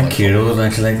think Kiro would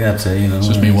actually like that too. It's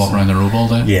just me walking around the robe all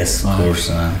day. Yes, of course.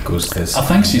 I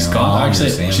think she's got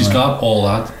she's got all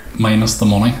that minus the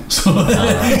money. So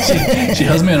she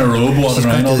has me in a robe walking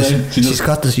around all day. She's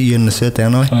got this you in the suit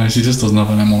anyway. She just doesn't have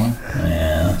any money.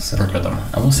 Yeah,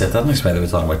 I won't say that. I didn't expect to be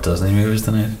talking about Disney movies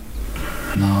tonight.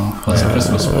 No, that's a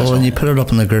Christmas special. Well, when you put it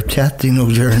up in the group chat, during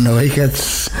the week,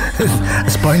 it's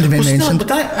bound to be mentioned.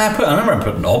 But I remember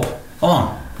putting up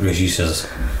on because she says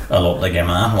I look like a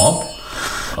man. Up.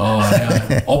 Oh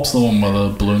yeah, Up's the one with the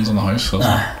balloons in the house.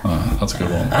 That's a good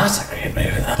one. That's a great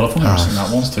movie. But I've only ever seen that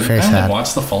once too. I only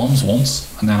watched the films once,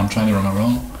 and then I'm trying to remember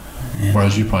them. Yeah.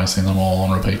 Whereas you've probably seen them all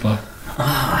on repeat, like.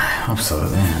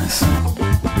 Absolutely. Yes.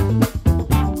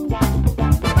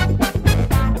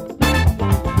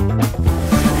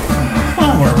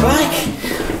 We're back.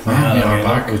 We are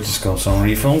back. We just got some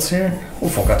refills here. Oh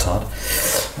fuck, that's hot.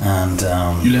 And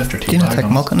you left your tea. Do you not take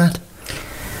milk in it?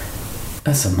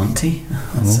 That's a mint tea.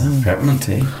 That's a peppermint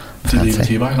tea. Did you leave a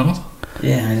tea bag on it?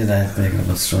 Yeah, I did. I think it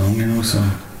was strong, so.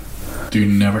 Do you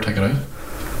never take it out?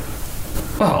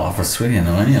 Well, if it's sweet,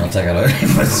 I'll take it out.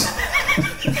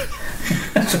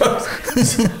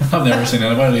 I've never seen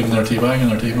anybody leaving their tea bag in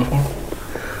their tea before.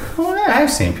 I've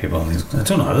seen people. I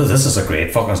don't know. This is a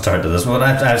great fucking start to this. But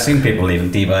I've seen people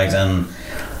leaving tea bags in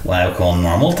what I would call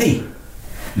normal tea.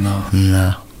 No.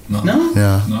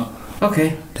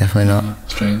 Okay. Definitely not.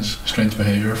 Strange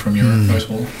behaviour from your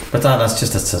household. But that's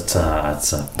just it's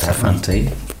a peppermint tea.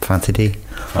 Fancy tea.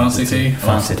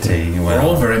 Fancy tea. We're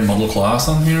all very middle class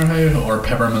on here. How our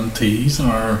peppermint teas and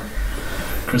our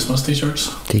Christmas t-shirts.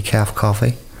 Decaf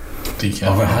coffee. Decaf.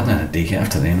 Oh, we had a decaf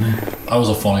today now. That was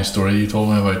a funny story you told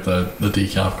me about the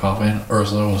decaf coffee.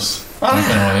 Ursula was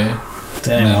drinking away.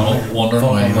 Wondering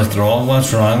why. What's wrong with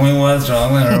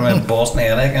her? With Boston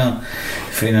headache and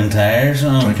feeling tired.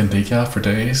 So. Drinking decaf for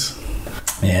days.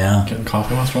 Yeah. Getting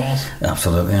coffee withdrawals.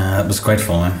 Absolutely. Yeah, it was quite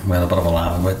funny. We had a bit of a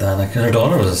laugh about that. Because her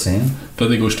daughter was the same. Did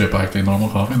they go straight back to normal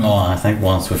coffee? Then? Oh, I think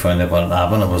once we found out what had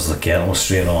happened, it was the kettle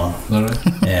straight on. Is that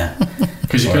right? Yeah.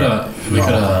 Because we could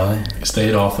have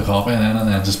stayed off the coffee and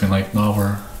then just been like,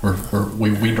 no,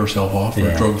 we weaned ourselves off.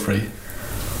 We're drug free.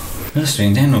 It's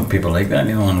strange. I know people like that.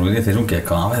 And really, if they don't get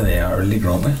coffee, they are really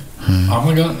grumpy. I'm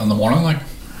like that in the morning. Like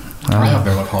I have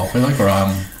barely coffee. Like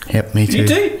Yep, me too. You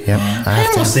do? Yep.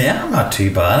 I must say I'm not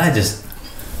too bad. I just.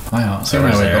 I am. So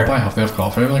when I wake up, I have to have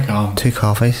coffee. Like 2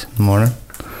 coffees in the morning.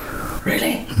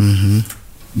 Really?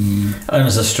 And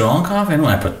it's a strong coffee.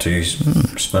 I put 2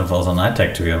 spoonfuls on. I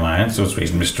take 2 of mine, so it's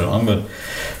reasonably strong. But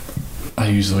I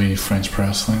usually French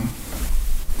press thing.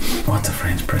 What's a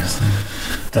French press thing?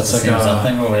 That's like that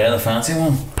thing over there, the fancy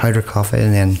one. Powdered coffee,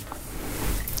 and then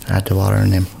add the water,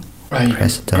 and then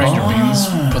press it down. Grind your beans,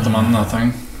 put them on that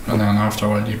thing, and then after a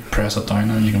while you press it down,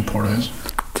 and you can pour it out.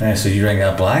 Yeah, so you drink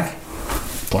that black?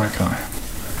 Black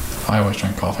I always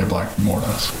drink coffee black, more or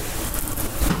less.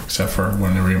 Except for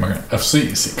when you remake it.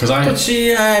 Because I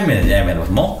made it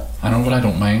with milk. I know, but I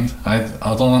don't mind. I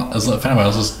don't know if anybody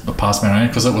else has passed me around,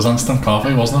 because it was instant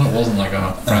coffee, wasn't it? It wasn't like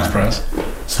a French press.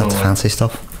 So that's fancy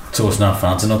stuff. So it's not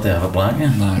fancy enough to have it black,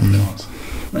 yeah? No, it really was.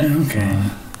 Okay.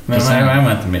 I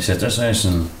went to my sister's house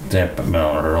and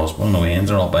her husband and the Waynes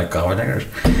are all big coffee drinkers.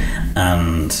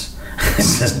 And I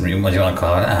said, what do you want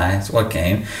coffee? So what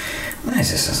came?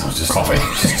 It's just Coffee.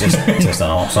 Just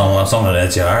some of the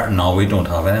jar. No, we don't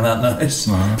have any of that now. It's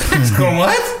going,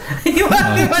 what? What do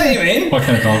you mean? What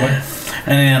kind of coffee?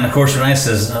 And then, of course, when I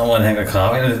says, I want to think of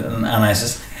coffee, and I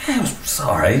says, yeah, it's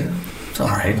alright. It's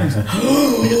alright. I said,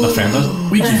 You're getting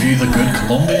offended. We give you the good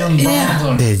Colombian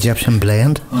brand. The Egyptian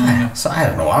blend. So I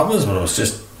don't know what it was, but it was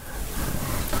just.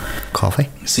 Coffee.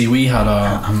 See, we had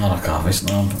I'm not a coffee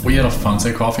snob. We had a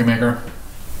fancy coffee maker.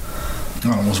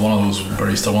 And it was one of those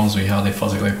barista ones we had. They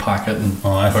physically pack it and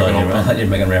Oh, I hook it up. thought you were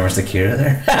making reference to Kira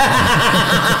there.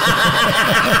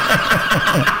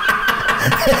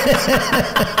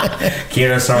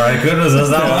 Kira, sorry, goodness, is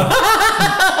that one?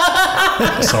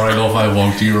 Sorry, love, I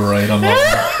woke you right. I'm not.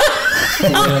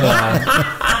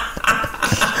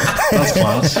 That's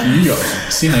class.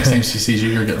 See, next time she sees you,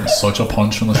 you're getting such a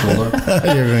punch on the shoulder.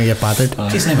 You're going to get battered.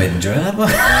 Jeez, I might enjoy that one.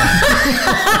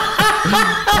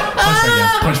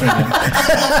 Punch me again.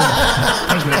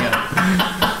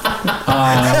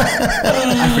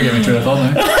 I forget my train of thought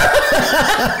now.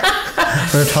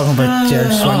 We were talking about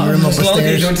Jared's swing room up the As long as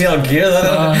you stairs. don't tell Kira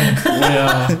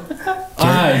that.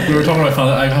 We were talking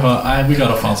about we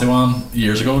got a fancy one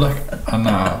years ago, like, and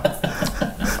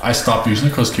I stopped using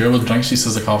it because Kira wouldn't drink. She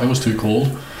says the coffee was too cold.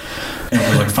 You know,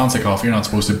 'cause, like, fancy coffee, you're not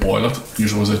supposed to boil it.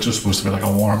 Usually it's just supposed to be like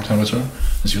a warm temperature.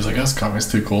 And she was like, "This coffee's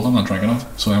too cold. I'm not drinking it."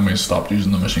 So then we stopped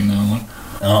using the machine. Then, like,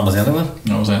 Oh, what was the other one?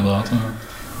 that was the end of that.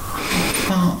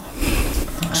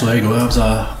 So there you go. That was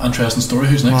an interesting story.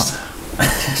 Who's next?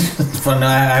 But no,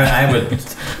 I would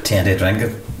tend to drink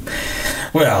it.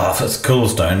 Well, if it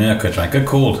cools down, I could drink it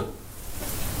cold.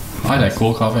 I like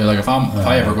cold coffee. Like if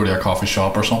I ever go to a coffee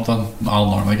shop or something, I'll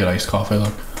normally get iced coffee.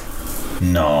 Like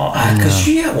No, because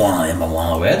she had one of them on one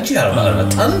of the She had a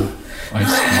ton.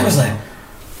 I was like,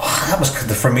 oh, that was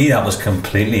for me. That was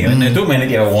completely. I mean, I don't mind it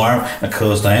get warm and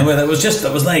cools down, but it was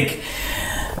like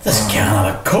this can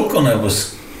of Coke and it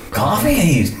was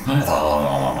coffee.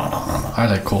 I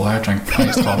like cold. I drink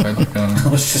iced coffee. Like,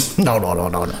 It was just No.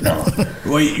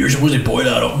 wait, you're supposed to boil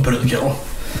that up and put it in the kettle.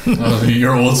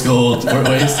 You're old school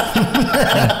ways.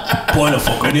 Boil the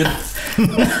fuck in it.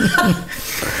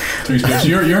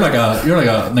 You're like a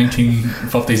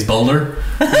 1950s builder.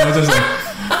 You know, just like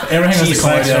everything has to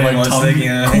come out of my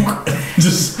tongue.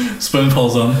 Just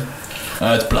spoonfuls on.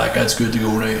 It's black. That's good to go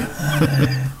right.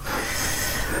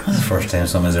 that's the first time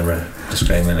someone's ever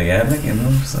described me again. Like, you know,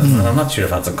 so I'm not sure if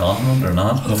that's a compliment or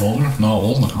not. The vulgar? No, it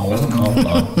wasn't.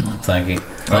 Oh, thank you.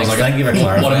 Thank you for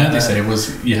clarifying. What I meant to say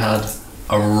was you had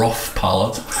a rough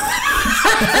palate.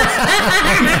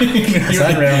 Is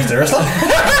that real seriously?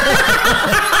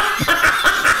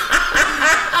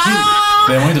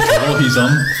 The amount of trouble he's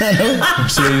on.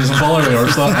 So he's a follower of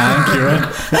Ursula and Kira.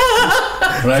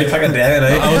 Right? Fucking damn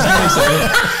it, I was going to say,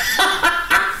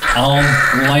 I'll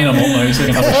line them up now so I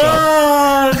can have a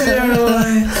shot.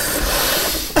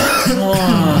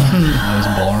 He's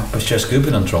a baller. But you're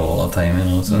scooping in trouble all the time, you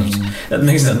know, so it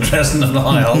makes it interesting if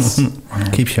nothing else.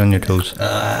 Keeps you on your toes.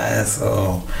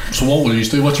 So So what will you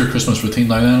do? What's your Christmas routine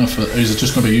now then? Is it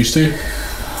just going to be used to?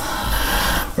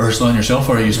 Ursula and yourself,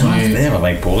 or are you just going they to... have a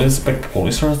big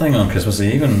police sort of thing on Christmas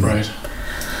Eve, and Right.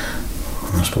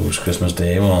 I suppose Christmas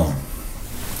Day. Well,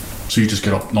 So you just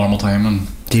get up normal time and...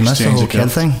 Do you miss the exchange whole kid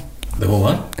gifts? thing? the whole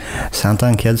what? Santa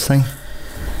and kids thing?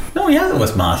 No, yeah,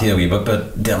 with Matthew a wee bit,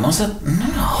 but damn, was it?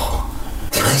 No.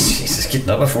 Jesus, getting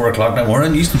up at 4 o'clock in the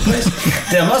morning, used to place.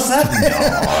 Damn, what's that?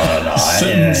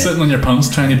 No. Sitting on your pants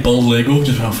trying to build Lego,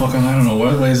 just fucking, I don't know,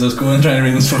 what way is this going, trying to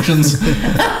read instructions.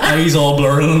 Eyes all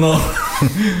blurred and all.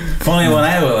 Funny, when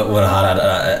I would have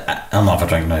had I'm not for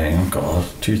drinking now, God,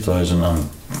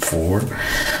 2004.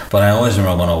 But I always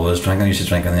remember when I was drinking, I used to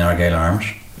drink in the Argyle Arms.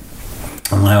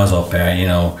 And when I was up there, you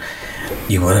know,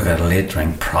 you would have got a late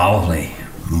drink probably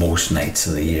most nights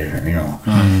of the year, you know.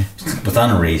 Within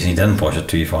a reason, you didn't push it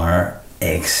too far,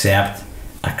 except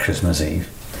at Christmas Eve.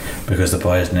 Because the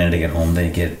boys needed to get home to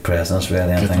get presents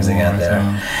ready and things to get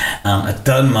there. And it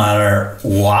doesn't matter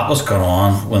what was going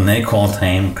on when they called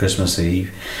time Christmas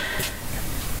Eve.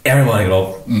 Everybody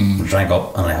got up, drank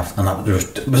up, and left. And that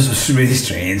was really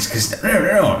strange because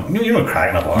you were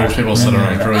cracking up. Most people sit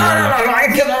around for a year.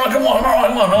 Come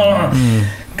on.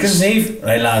 Christmas Eve,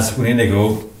 right, lads, we need to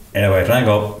go. Anyway, drank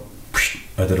up,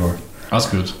 out the door. That's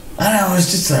good. And I was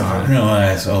just like, you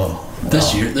know, so.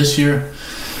 This year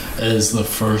is the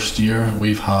first year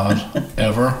we've had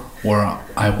ever where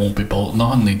I won't be built.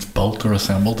 Nothing needs built or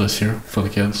assembled this year for the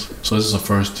kids. So this is the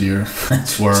first year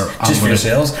where just for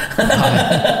yourselves.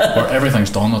 where everything's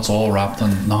done. It's all wrapped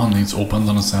and nothing needs opened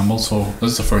and assembled. So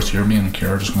this is the first year me and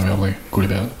Kira are just going to be able to go to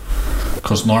bed.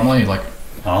 Because normally, like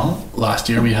last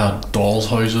year, we had dolls'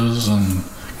 houses and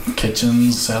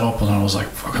kitchens set up, and there was like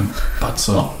fucking bits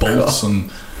of bolts,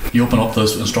 and you open up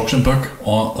this instruction book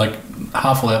on like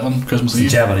 11:30 Christmas Eve,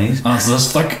 Japanese, and it's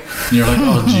this thick, and you're like,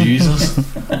 oh Jesus.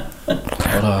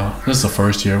 But this is the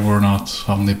first year we're not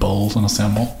having to build and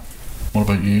assemble. What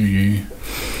about you?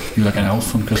 You like an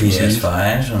elf on Christmas Eve?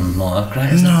 PS5s and all that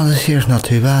crap? No, this year's not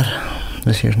too bad.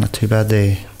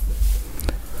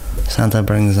 Santa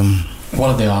brings them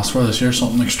What did they ask for this year?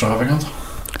 Something extravagant?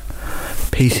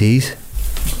 PCs.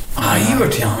 You were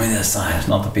telling me this. It's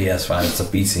not the PS5, it's the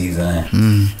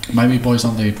PCs. Maybe boys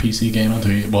on the PC gaming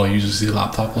too. Well, you usually see the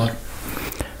laptop like.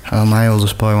 My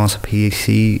oldest boy wants a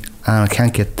PC, and I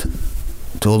can't get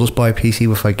the oldest boy PC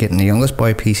without getting the youngest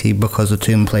boy PC because the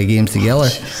two of them play games together.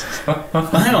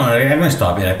 Hang on, I'm going to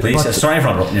stop you now, please. Sorry for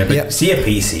interrupting you, but see a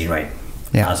PC, right?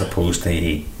 Yeah. As opposed to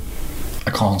a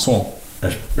console.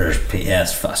 There's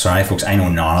PS. Sorry, folks, I know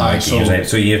none of the games, right?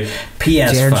 So you have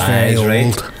PS5s,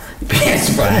 right?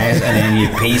 PS5s, and then you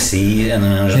have PC, and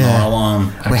then there's another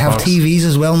one. We have TVs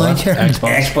as well now, Jared.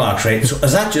 Xbox, right? So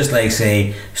is that just like,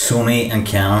 say, Sony and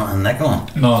Canon and Nikon?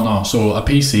 No. So a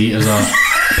PC is a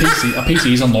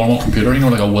PC is a normal computer, you know,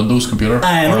 like a Windows computer.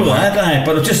 I know that,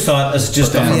 but I just thought it's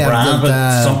just different brand,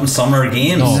 but something summer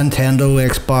games. Nintendo,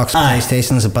 Xbox,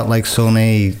 PlayStation's a bit like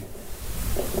Sony.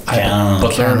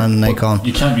 Canon, Nikon.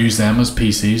 You can't use them as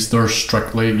PCs. They're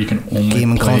strictly, you can only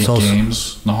gaming play consoles.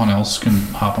 Games. Nothing else can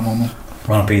happen on them.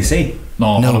 On a PC? No,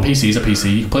 on a PC is a PC.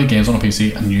 You can play games on a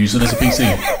PC and use it as a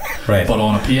PC. Right. But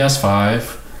on a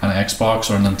PS5, an Xbox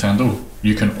or a Nintendo,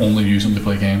 you can only use them to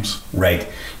play games. Right.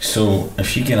 So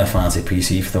if you get a fancy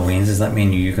PC for the wings, does that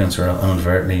mean you can sort of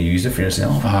inadvertently use it for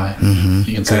yourself? Aye.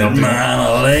 You can Good man,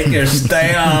 I like your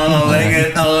style.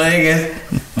 I like it.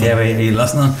 Yeah, are you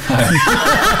listening?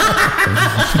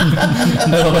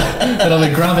 It'll be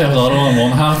Grand Theft Auto on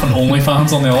one half and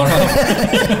OnlyFans on the other half.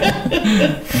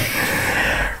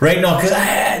 Right, no, because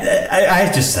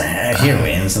I just I hear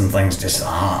wins and things just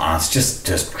it's just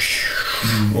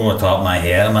over the top of my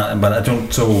head, but I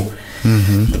don't. So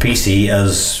the PC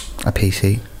is a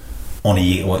PC.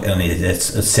 Only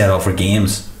it's set up for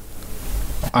games.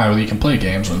 Well, you can play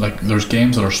games. Like there's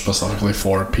games that are specifically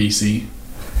for PC,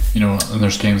 you know, and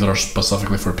there's games that are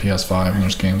specifically for PS5, and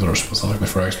there's games that are specifically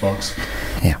for Xbox.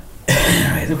 Yeah.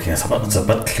 Right. Okay. It's a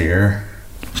bit clearer.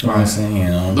 Right. Saying, you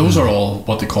know, those are all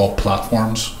what they call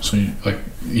platforms. So you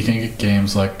can get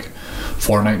games like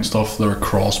Fortnite and stuff that are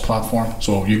cross-platform.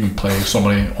 So you can play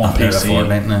somebody on PC,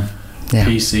 Fortnite now. Yeah.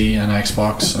 PC and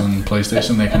Xbox and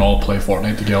PlayStation. They can all play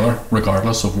Fortnite together,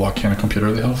 regardless of what kind of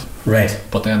computer they have. Right.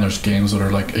 But then there's games that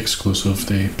are like exclusive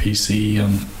to PC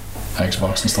and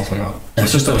Xbox and stuff like that. So it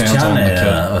just depends on the kid.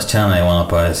 I was telling one of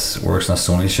the boys works in a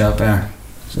Sony shop there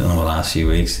in the last few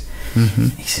weeks.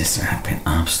 He says they're been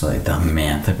absolutely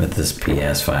demented with this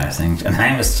PS5 thing, and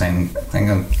I was thinking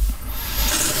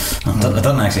I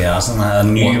didn't actually ask him. I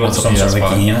knew it was some sort of a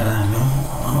game.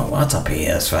 What's a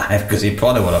PS5? Because he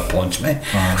probably would have punched me.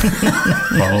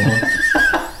 Probably.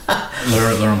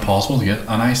 They're impossible to get,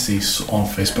 and I see on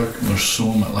Facebook there's so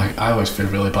much. Like I always feel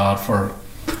really bad for.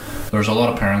 There's a lot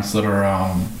of parents that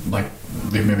are like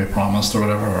they maybe promised or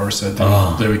whatever, or said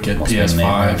they would get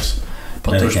PS5s,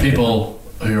 but there's people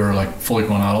who are like fully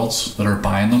grown adults that are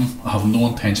buying them, have no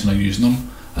intention of using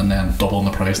them, and then doubling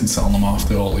the price and selling them off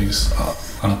to all these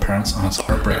parents, and it's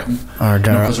heartbreaking.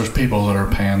 Because there's people that are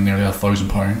paying nearly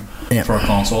 £1,000 for a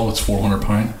console that's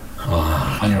 £400,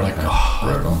 and you're like,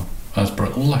 brutal. That's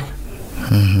brutal. Like,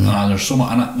 and there's so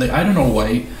much, and I don't know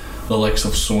why the likes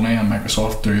of Sony and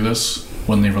Microsoft do this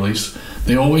when they release.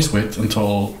 They always wait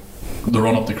until the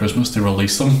run up to Christmas to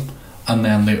release them, and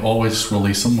then they always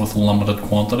release them with limited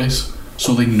quantities.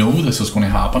 So they know this is going to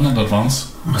happen in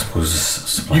advance. I suppose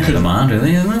supply and demand,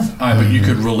 really, isn't it? But you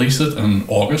could release it in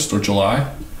August or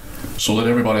July, so that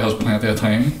everybody has plenty of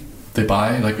time. They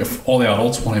buy, like if all the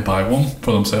adults want to buy one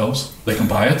for themselves, they can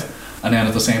buy it, and then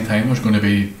at the same time, there's going to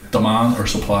be demand or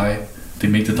supply to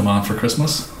meet the demand for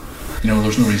Christmas. You know,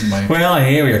 there's no reason why. Well, I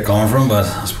hear where you're coming from, but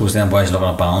I suppose them boys look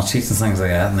at balance sheets and things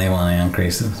like that, and they want to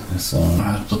increase it. So,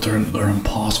 but they're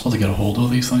impossible to get a hold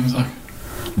of, these things, like.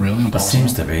 Really impossible. It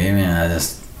seems to be. I mean,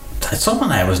 it's something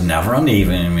I was never on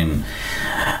even. I mean,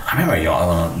 I remember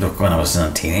when I was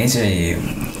a teenager, you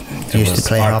used to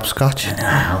play hopscotch.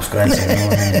 Hopscotch.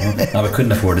 No, we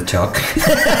couldn't afford a chuck.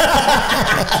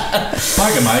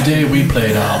 Back in my day, we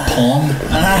played Pong.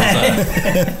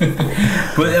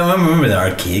 But I remember the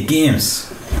arcade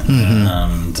games.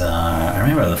 And I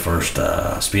remember the first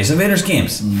Space Invaders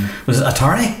games. Was it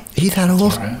Atari? Are you that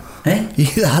old? Eh?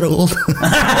 You that old?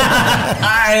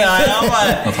 I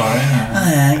am. Atari.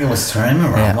 I think it was. I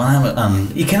remember Yeah. when I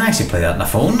was, you can actually play that on the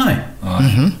phone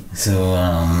now. So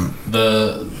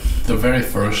The very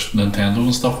first Nintendo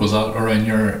and stuff, was that around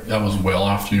that was well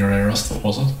after your era stuff,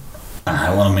 was it?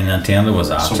 Nintendo was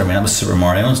after. So- That was Super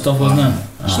Mario and stuff, wasn't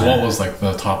it? So what was like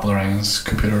the top of the range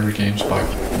computer games back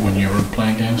when you were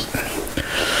playing games?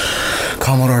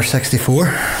 Commodore 64.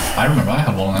 I remember I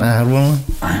had one of I them. had one.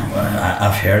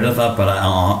 I've heard of that, but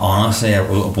honestly, it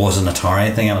was an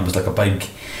Atari thing, and it was like a big,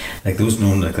 like those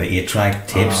known like the 8-track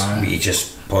tapes where you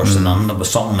just push it on. It was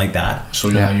something like that. So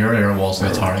yeah, your era was the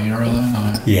Atari era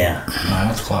then? Yeah.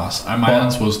 That's class. My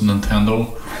was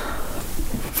Nintendo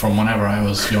from whenever I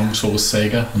was young, so it was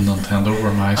Sega and Nintendo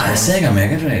were my Sega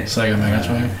Mega Drive. Sega Mega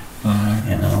Drive.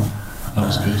 You know, that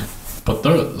was good. But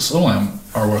some of them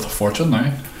are worth a fortune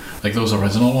now. Like those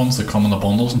original ones that come in the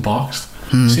bundles and boxed.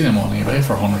 You see them on eBay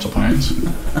for hundreds of pounds.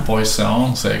 Boys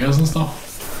selling Segas and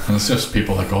stuff. And it's just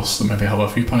people like us that maybe have a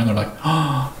few pounds. They're like,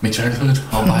 oh, my childhood,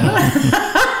 I'll buy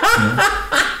that.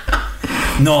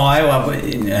 No, my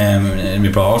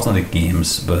brother was not the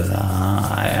games, but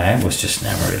I was just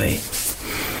never really.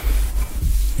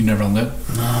 You never done it?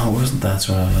 No, it wasn't that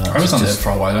sort of. I was on it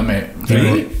for a while, mate.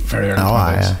 Really? Very early. Oh,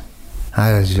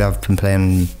 I've been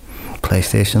playing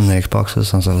PlayStation, the Xboxes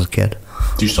since I was a kid.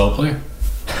 Do you still play?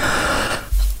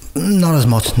 Not as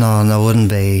much. No, wouldn't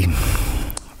be.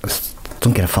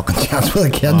 Don't get a fucking chance with the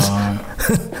kids.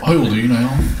 How old are you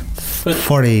now?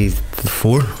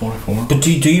 44. 44. But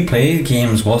do you play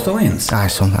games with the wins? Aye,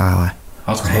 son. Aye.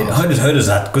 That's How class. does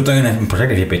that go down, in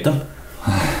particular if you beat them?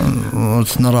 Well,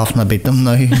 it's not often I beat them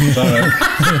now.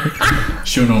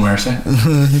 Show no mercy.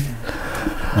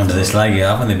 And do they slag you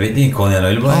off when they beat you and call you an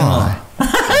old boy? Aye.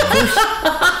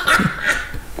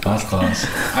 That's class.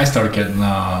 I started getting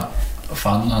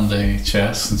fun on the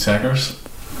chess and checkers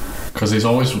because he's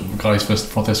always got his fist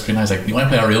in front of the screen. I was like, you want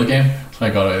to play a real game? So I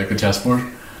got a chessboard.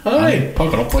 Aye. And he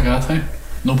pick it up like that time.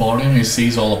 No bother him. He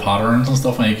sees all the patterns and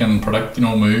stuff, and he can predict,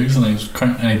 moves. And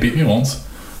he beat me once.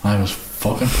 I was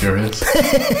fucking furious.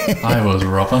 I was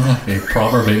rubbing like he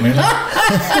proper beat me. And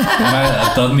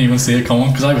I didn't even see it coming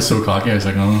because I was so cocky. I was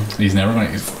like, oh, he's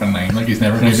fucking 9. Like he's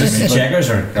never going to Was beat me. this checkers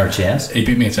or chess? He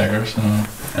beat me at checkers.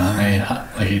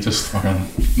 And he just fucking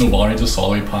no bother. He just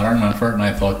saw the pattern and went for it, and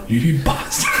I thought, you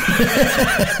bastard.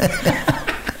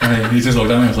 And he just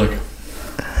looked at me and was like,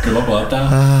 good luck with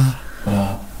that,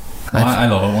 Dad. I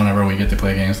love it whenever we get to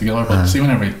play games together. But see,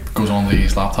 whenever he goes on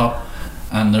his laptop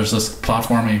and there's this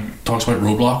platform, he talks about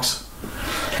Roblox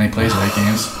and he plays away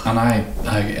games, and I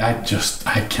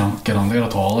can't get on it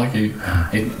at all. Like he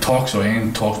talks away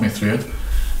and talks me through it,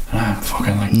 and I'm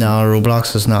fucking like, No,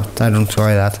 Roblox is not. I don't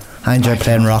try that. I enjoy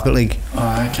playing Rocket League.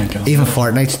 I can't get on Even it.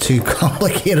 Fortnite's too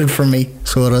complicated for me,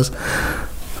 so it is.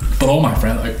 But all my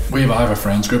friends, I have a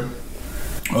friends group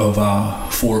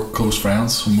of 4 close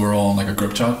friends, and we're all in like a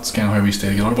group chat. It's kind of how we stay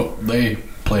together. But they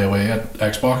play away at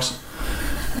Xbox,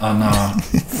 and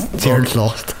Jared's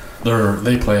lost.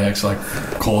 they play like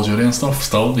Call of Duty and stuff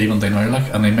still, even they now,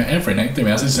 like, and every night they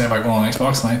message say if I go on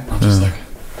Xbox tonight. I'm just like,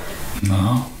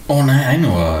 no. Oh, no, I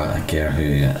know a girl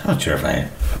who, I'm not sure if I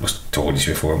was told this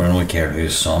before, but I know a girl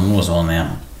whose son was on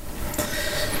them.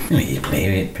 You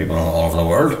play with people all over the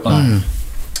world.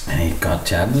 And he got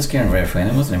chatting to this girl, very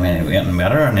friendly with him, and he went and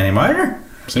met her, and then he married her.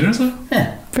 Seriously?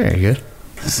 Yeah. Very good.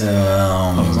 So,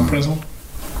 That was impressive.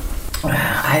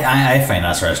 I find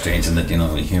that sort of strange in that, you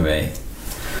can be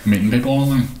Meeting people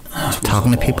online.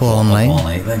 Talking to people online. and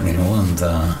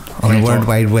On the you World talk-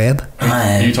 Wide Web.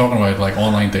 Are you talking about like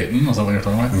online dating? Is that what you're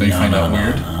talking about? Do you find that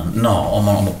weird? No,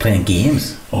 I'm playing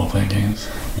games. Oh, playing games.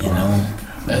 You know,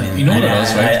 You know what it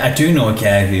is, right? I do know a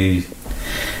guy who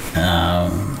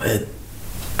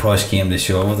Price came to the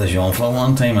show with his young fella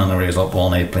one time, and they was up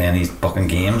all night playing these fucking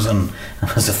games, and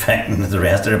it was affecting the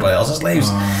rest of everybody else's lives.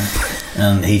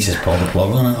 And he just pulled the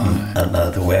plug on it, and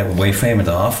the Wi-Fi went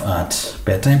off at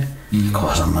bedtime.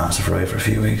 Caused a massive row for a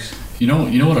few weeks. You know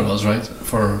what it is, right?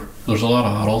 There's a lot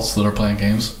of adults that are playing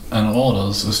games, and all it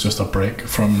is just a break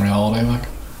from reality. Like,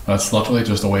 it's literally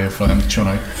just a way for them to tune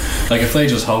out. Like, if they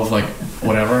just have like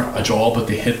whatever a job that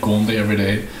they hit going to every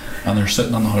day, and they're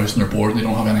sitting in the house and they're bored and they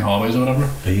don't have any hobbies or whatever.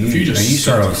 Are you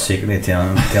sort of secretly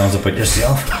telling us about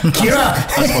yourself? Kira!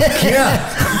 Kira!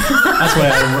 That's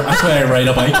why I ride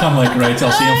a bike. I'm like, right,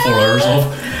 I'll see in 4 hours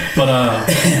off. But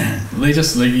they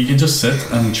just like, you can just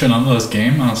sit and tune into this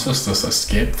game, and it's just this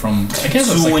escape from. I guess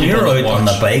So it's like when people you're that out on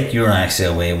the watch- bike, you're actually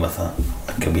away with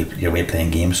could be you're away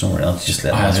playing games somewhere else. Just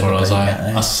let That's what it was. play.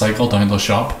 I cycle down to the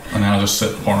shop and then I just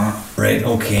sit in the corner. Right.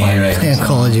 Okay. Playing Right.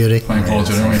 Call of Duty. Playing Call of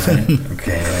Duty and everything.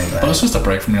 Okay. Right. But it's just a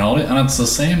break from reality, and it's the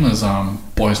same as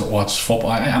boys that watch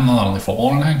football. I'm not only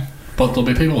football or anything, but there'll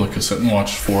be people that could sit and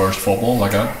watch 4 hours football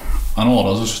like that. I know what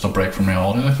it is. It's just a break from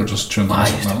reality. Like they're just tuned into I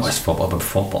used something to watch else. football, but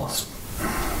football.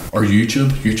 Or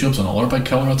YouTube. YouTube's another big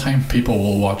killer of time. People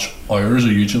will watch hours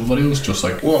of YouTube videos just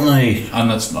like. Well, now.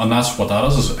 And that's what that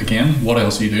is again, what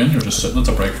else are you doing? You're just sitting. It's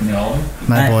a break from reality.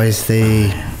 My boys,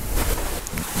 they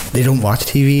don't watch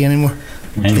TV anymore.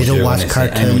 They don't watch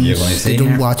cartoons. They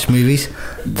don't watch movies.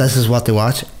 This is what they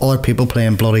watch. Other people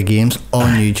playing bloody games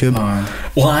on YouTube.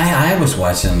 Well, I was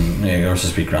watching. I was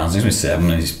just be grand. He was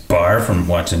 7. And he's barred from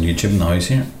watching YouTube now. He's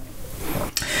here,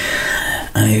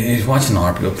 and he's watching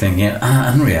our people thinking.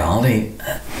 In reality,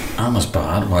 I'm as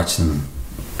bad watching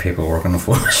people working in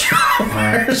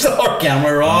Photoshop or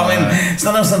camera raw. I mean, it's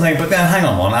not something. But then, hang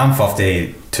on, I'm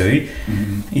 52.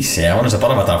 He's 7. There's a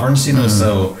bit of a difference, you know.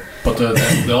 So. But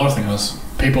the other thing is,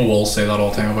 people will say that all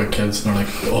the time about kids, and they're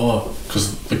like, oh,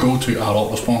 because the go-to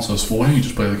adult response is, well, why don't you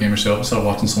just play the game yourself instead of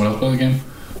watching someone else play the game?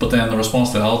 But then the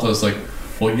response to the adult is like,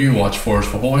 well, you watch 4 hours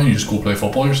football, why don't you just go play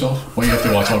football yourself? Why do you have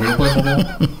to watch other people play football?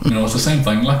 You know, it's the same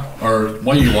thing, like. Or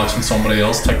why are you watching somebody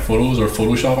else take photos or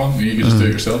Photoshop on? You can just do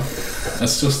it yourself.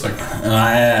 It's just like.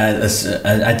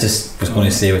 I just was going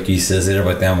to say what you says there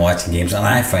about them watching games, and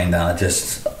I find that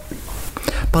just.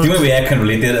 But the only way I can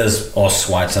relate to it is us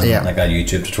watching like a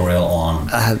YouTube tutorial on.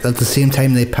 At the same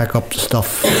time, they pick up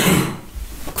stuff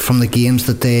from the games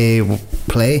that they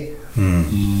play.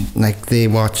 Like they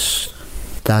watch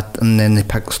that, and then they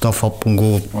pick stuff up and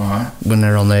go when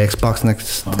they're on the Xbox.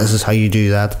 Next, this is how you do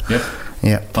that. Yep.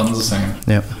 Yeah. Dan's the same.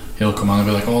 Yep. He'll come on and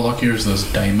be like, oh look, here's this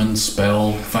diamond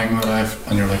spell thing that I've,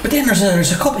 and you're like. But then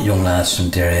there's a couple of young lads from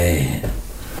Derry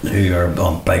who are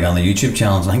big on the YouTube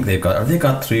channels. I think they've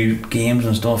got through games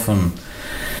and stuff. And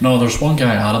no, there's one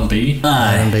guy, Adam B.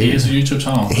 Adam B. He has a YouTube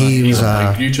channel. He's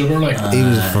a big YouTuber, like. He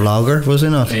was a vlogger, was he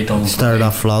not? He started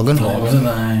off vlogging.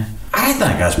 I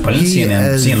think that's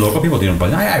brilliant. Seeing local people doing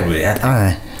brilliant. I really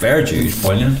fair dues,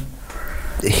 brilliant.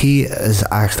 He is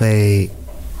actually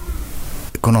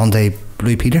going on to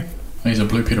Blue Peter. He's a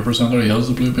Blue Peter presenter. He is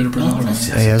a Blue Peter presenter.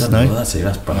 He is now.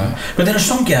 That's brilliant. But there's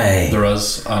some guy. There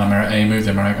is an American. He moved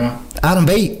to America. Adam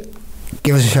B.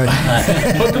 Give us a shout.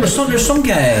 But there's some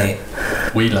guy.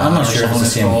 Wee lad. I'm not sure if it's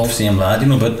the same lad, you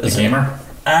know, but the gamer.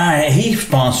 He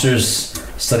sponsors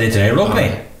Study Today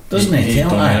rugby, doesn't he? He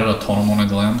donated a ton of money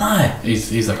to them.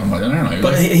 He's like a millionaire now.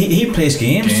 But he plays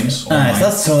games.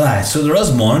 That's so there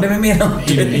is money to be made on.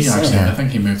 He actually, I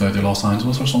think he moved out to Los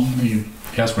Angeles or something.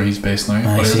 That's where he's based now.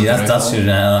 I see. That's who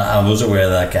I was aware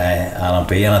of that guy, Adam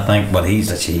B. And I think what he's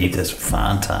achieved is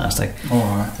fantastic.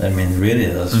 I mean, really,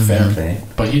 is fair play.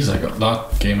 But he's like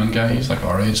that gaming guy. He's like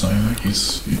our age now. Like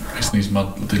he's in his mid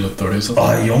 30s.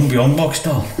 Young buck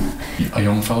still. A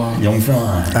young fella.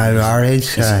 Our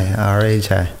age. Our age.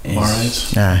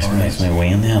 It's my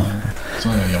Wayne now. It's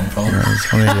only a young fella.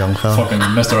 It's only a young fella. Fucking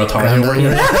Mr. Atari over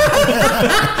here.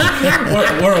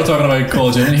 We're all talking about Call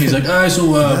of Duty, and he's like, so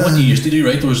what you used to do,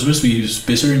 right? There was supposed to be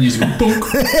spacer, and you used to go bunk,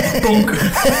 bunk.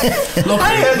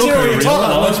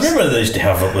 Remember they used to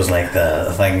have it was like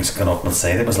the things going up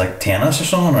inside. It was like tennis or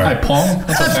something. Or Pong.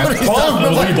 That's a thing. Pong. The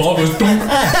wee ball goes dunk.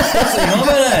 That's what you know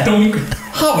about it. Dunk.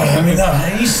 I mean, I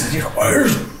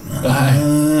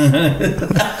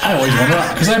always wonder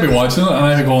that because I'd be watching it and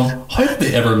I'd be going, how did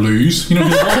they ever lose? You know,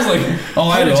 because I was like,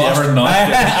 how did you ever not?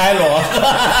 I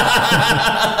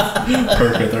lost.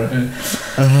 Perfect there.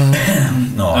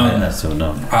 No, that's so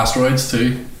dumb. Asteroids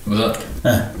too. Was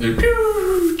that?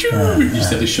 You used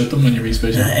to have to shoot them when you reach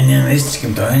space. And then they used to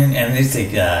come down and they used to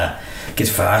get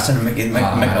faster and make noise. They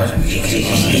go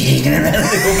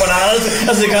bananas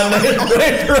as they got right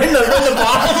the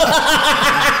bottom.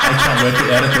 I can't wait to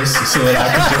edit this so that I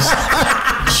can just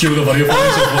show the video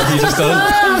footage of what he just done.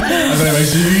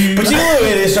 But you know the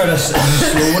way they started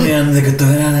slowing and they got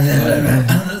down and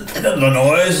the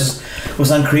noise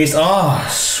was increased. Oh,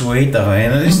 sweet, the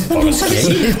man. It's fucking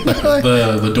scary.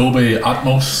 The Dolby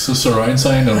Atmos surround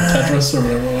sound of Tetris or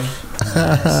whatever it was.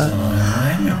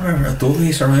 I remember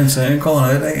Adobe surround sound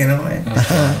calling out, like, you know.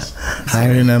 I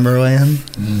remember when.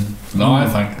 No, I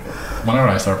think whenever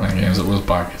I started playing games, it was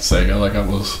back Sega. Like it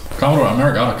was Commodore.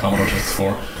 America had a Commodore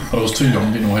 64, but it was too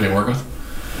young to know how to work it.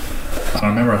 And I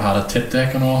remember it had a tip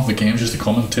deck and all. The games used to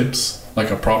come in tips,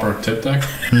 like a proper tip deck,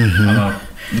 and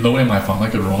nobody in my family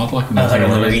could run it. Like I was like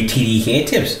one of the TDK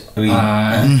tips.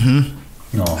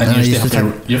 No. And you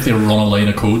have to run a line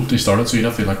of code to start it, so you'd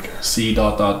have to like C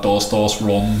dot DOS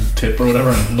run tip or whatever,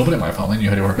 and nobody in my family knew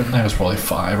how to work it, and I was probably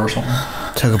 5 or something.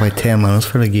 It took about 10 minutes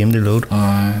for the game to load.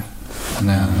 And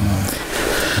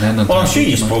then well, I'm sure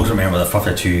you're supposed to remember the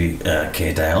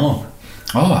 52K dialogue.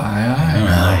 Oh,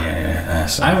 aye. Yeah.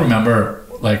 So. I remember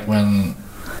like when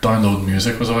download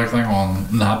music was a big thing on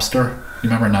Napster. You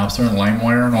remember Napster and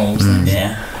LimeWire and all those things?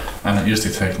 Yeah. And it used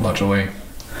to take literally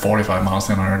 45 miles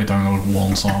an hour to download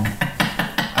one song.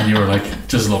 And you were like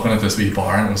just looking at this wee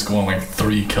bar and it was going like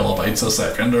 3 kilobytes a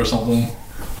second or something.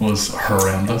 It was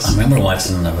horrendous. I remember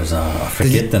watching, there was I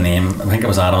forget the name, I think it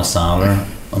was Adam Sandler,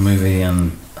 a movie,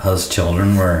 and his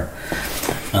children were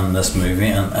in this movie,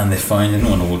 and they found an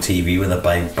old TV with a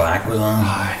big back was on.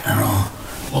 Aye. I don't know.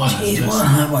 What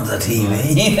happened to the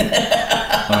TV?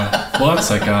 Well,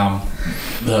 that's like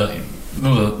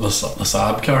the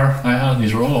Saab car I had, and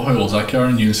he's like, oh, how old's that car?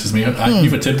 And you says me,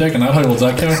 you've a tip deck and that, how old's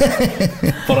that car?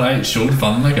 But I showed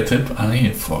Van like a tip, and he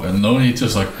fucking no, he's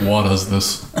just like, what is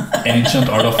this ancient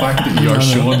artifact that you are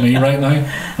showing me right now?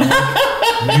 I'm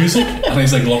like, music? And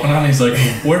he's like looking at it, he's like,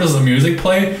 where does the music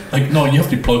play? Like, no, you have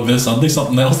to plug this onto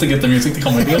something else to get the music to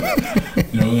come out of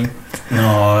it. You know, like,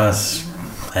 no, that's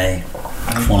hey.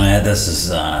 Funny, this is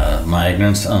my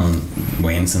ignorance on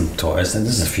Wayne's and toys.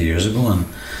 This is a few years ago, and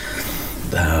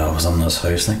I was in this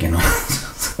house thinking,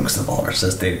 because the father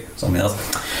says to somebody else,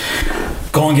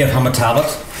 go and give him a tablet.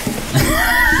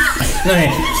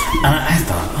 And I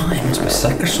thought, oh, he must be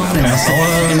sick or something. He must have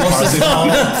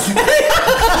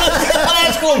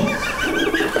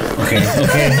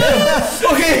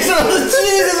Okay, so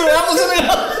Jesus, what happens to me?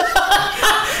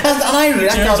 And I really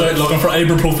turns out looking for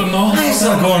ibuprofen now. I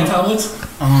started going tablets.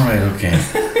 Alright, okay.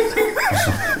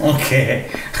 Okay.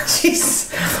 Jeez.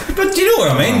 But do you know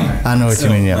what I mean? I know what you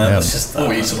mean, yeah. It's just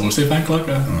oh, you supposed to think like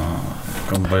that? No.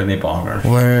 Completely bonkers.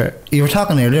 Where you were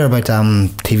talking earlier about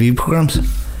TV programs.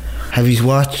 Have you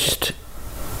watched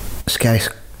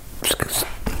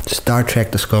Star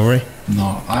Trek Discovery?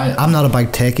 No, I'm not a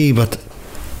big techie, but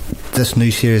this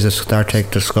new series of Star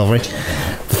Trek Discovery,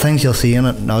 the things you'll see in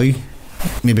it now,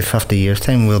 maybe 50 years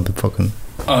time will be fucking.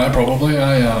 Probably.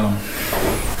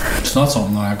 It's not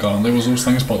something that I've got into those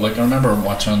things, but like I remember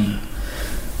watching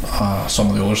some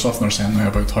of the older stuff, and they're saying now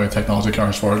about how technology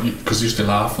carries forward, because you used to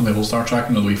laugh when they will start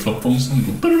tracking the wee flip phones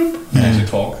and go and they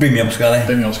talk. Beam me up, Scotty.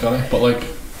 But like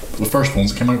the first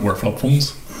phones that came out were flip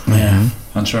phones. Yeah.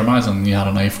 And sure, imagine you had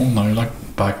an iPhone now, like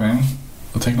back then.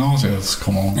 The technology has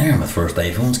come on. I remember the first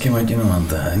iPhones came out, you know, and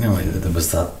there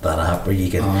was that app where you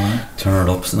could turn it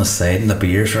up on the side and the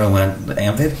beer sure went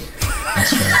emptied.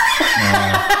 That's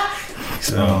right.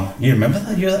 So you remember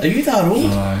that? Are you that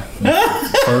old?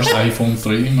 First iPhone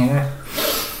 3, remember?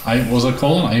 Was it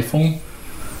called an iPhone?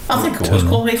 I think it was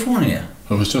called iPhone, yeah.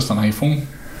 It was just an iPhone?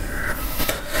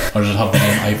 Or did it have the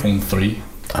name iPhone 3?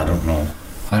 I don't know,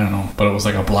 but it was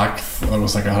like it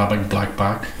had a big black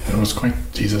back. It was quite,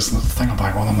 Jesus, the thing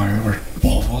about one of them now, they were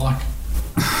awful, like.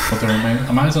 But they were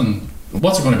imagine,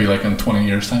 what's it going to be like in 20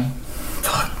 years time?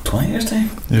 Fuck, 20 years time?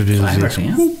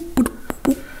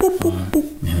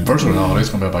 Virtual reality is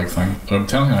going to be a big thing. I'm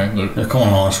telling you, they're coming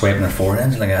along and swiping their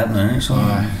foreheads like that now. So.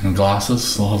 And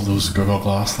glasses, they'll have those Google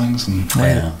Glass things, and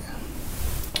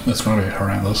it's going to be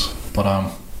horrendous. But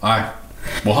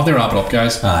we'll have to wrap it up,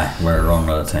 guys. We're running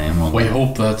out of time. We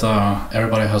hope that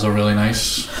everybody has a really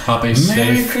nice, happy, Merry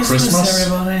safe Christmas,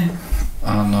 everybody.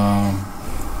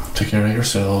 And take care of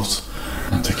yourselves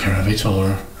and take care of each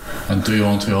other, and do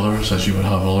unto others as you would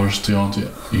have others do unto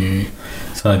you.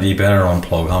 So you better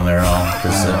unplug him there now,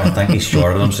 because I think he's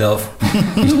shorted himself.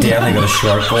 He's definitely got a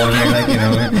short going here, like, you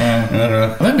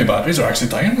know. I think my batteries are actually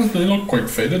dying. They look quite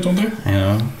faded, don't they?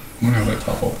 Yeah. I'm gonna have a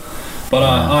top up.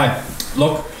 But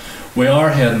look, we are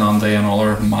heading on to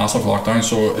another massive lockdown,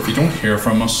 so if you don't hear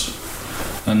from us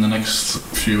in the next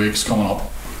few weeks coming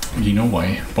up, you know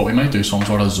why. But we might do some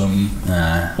sort of Zoom.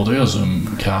 We'll do a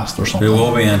Zoom cast or something. We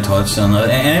will be in touch, and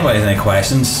anybody has any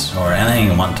questions or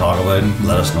anything you want to talk about,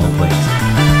 let us know,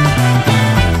 please.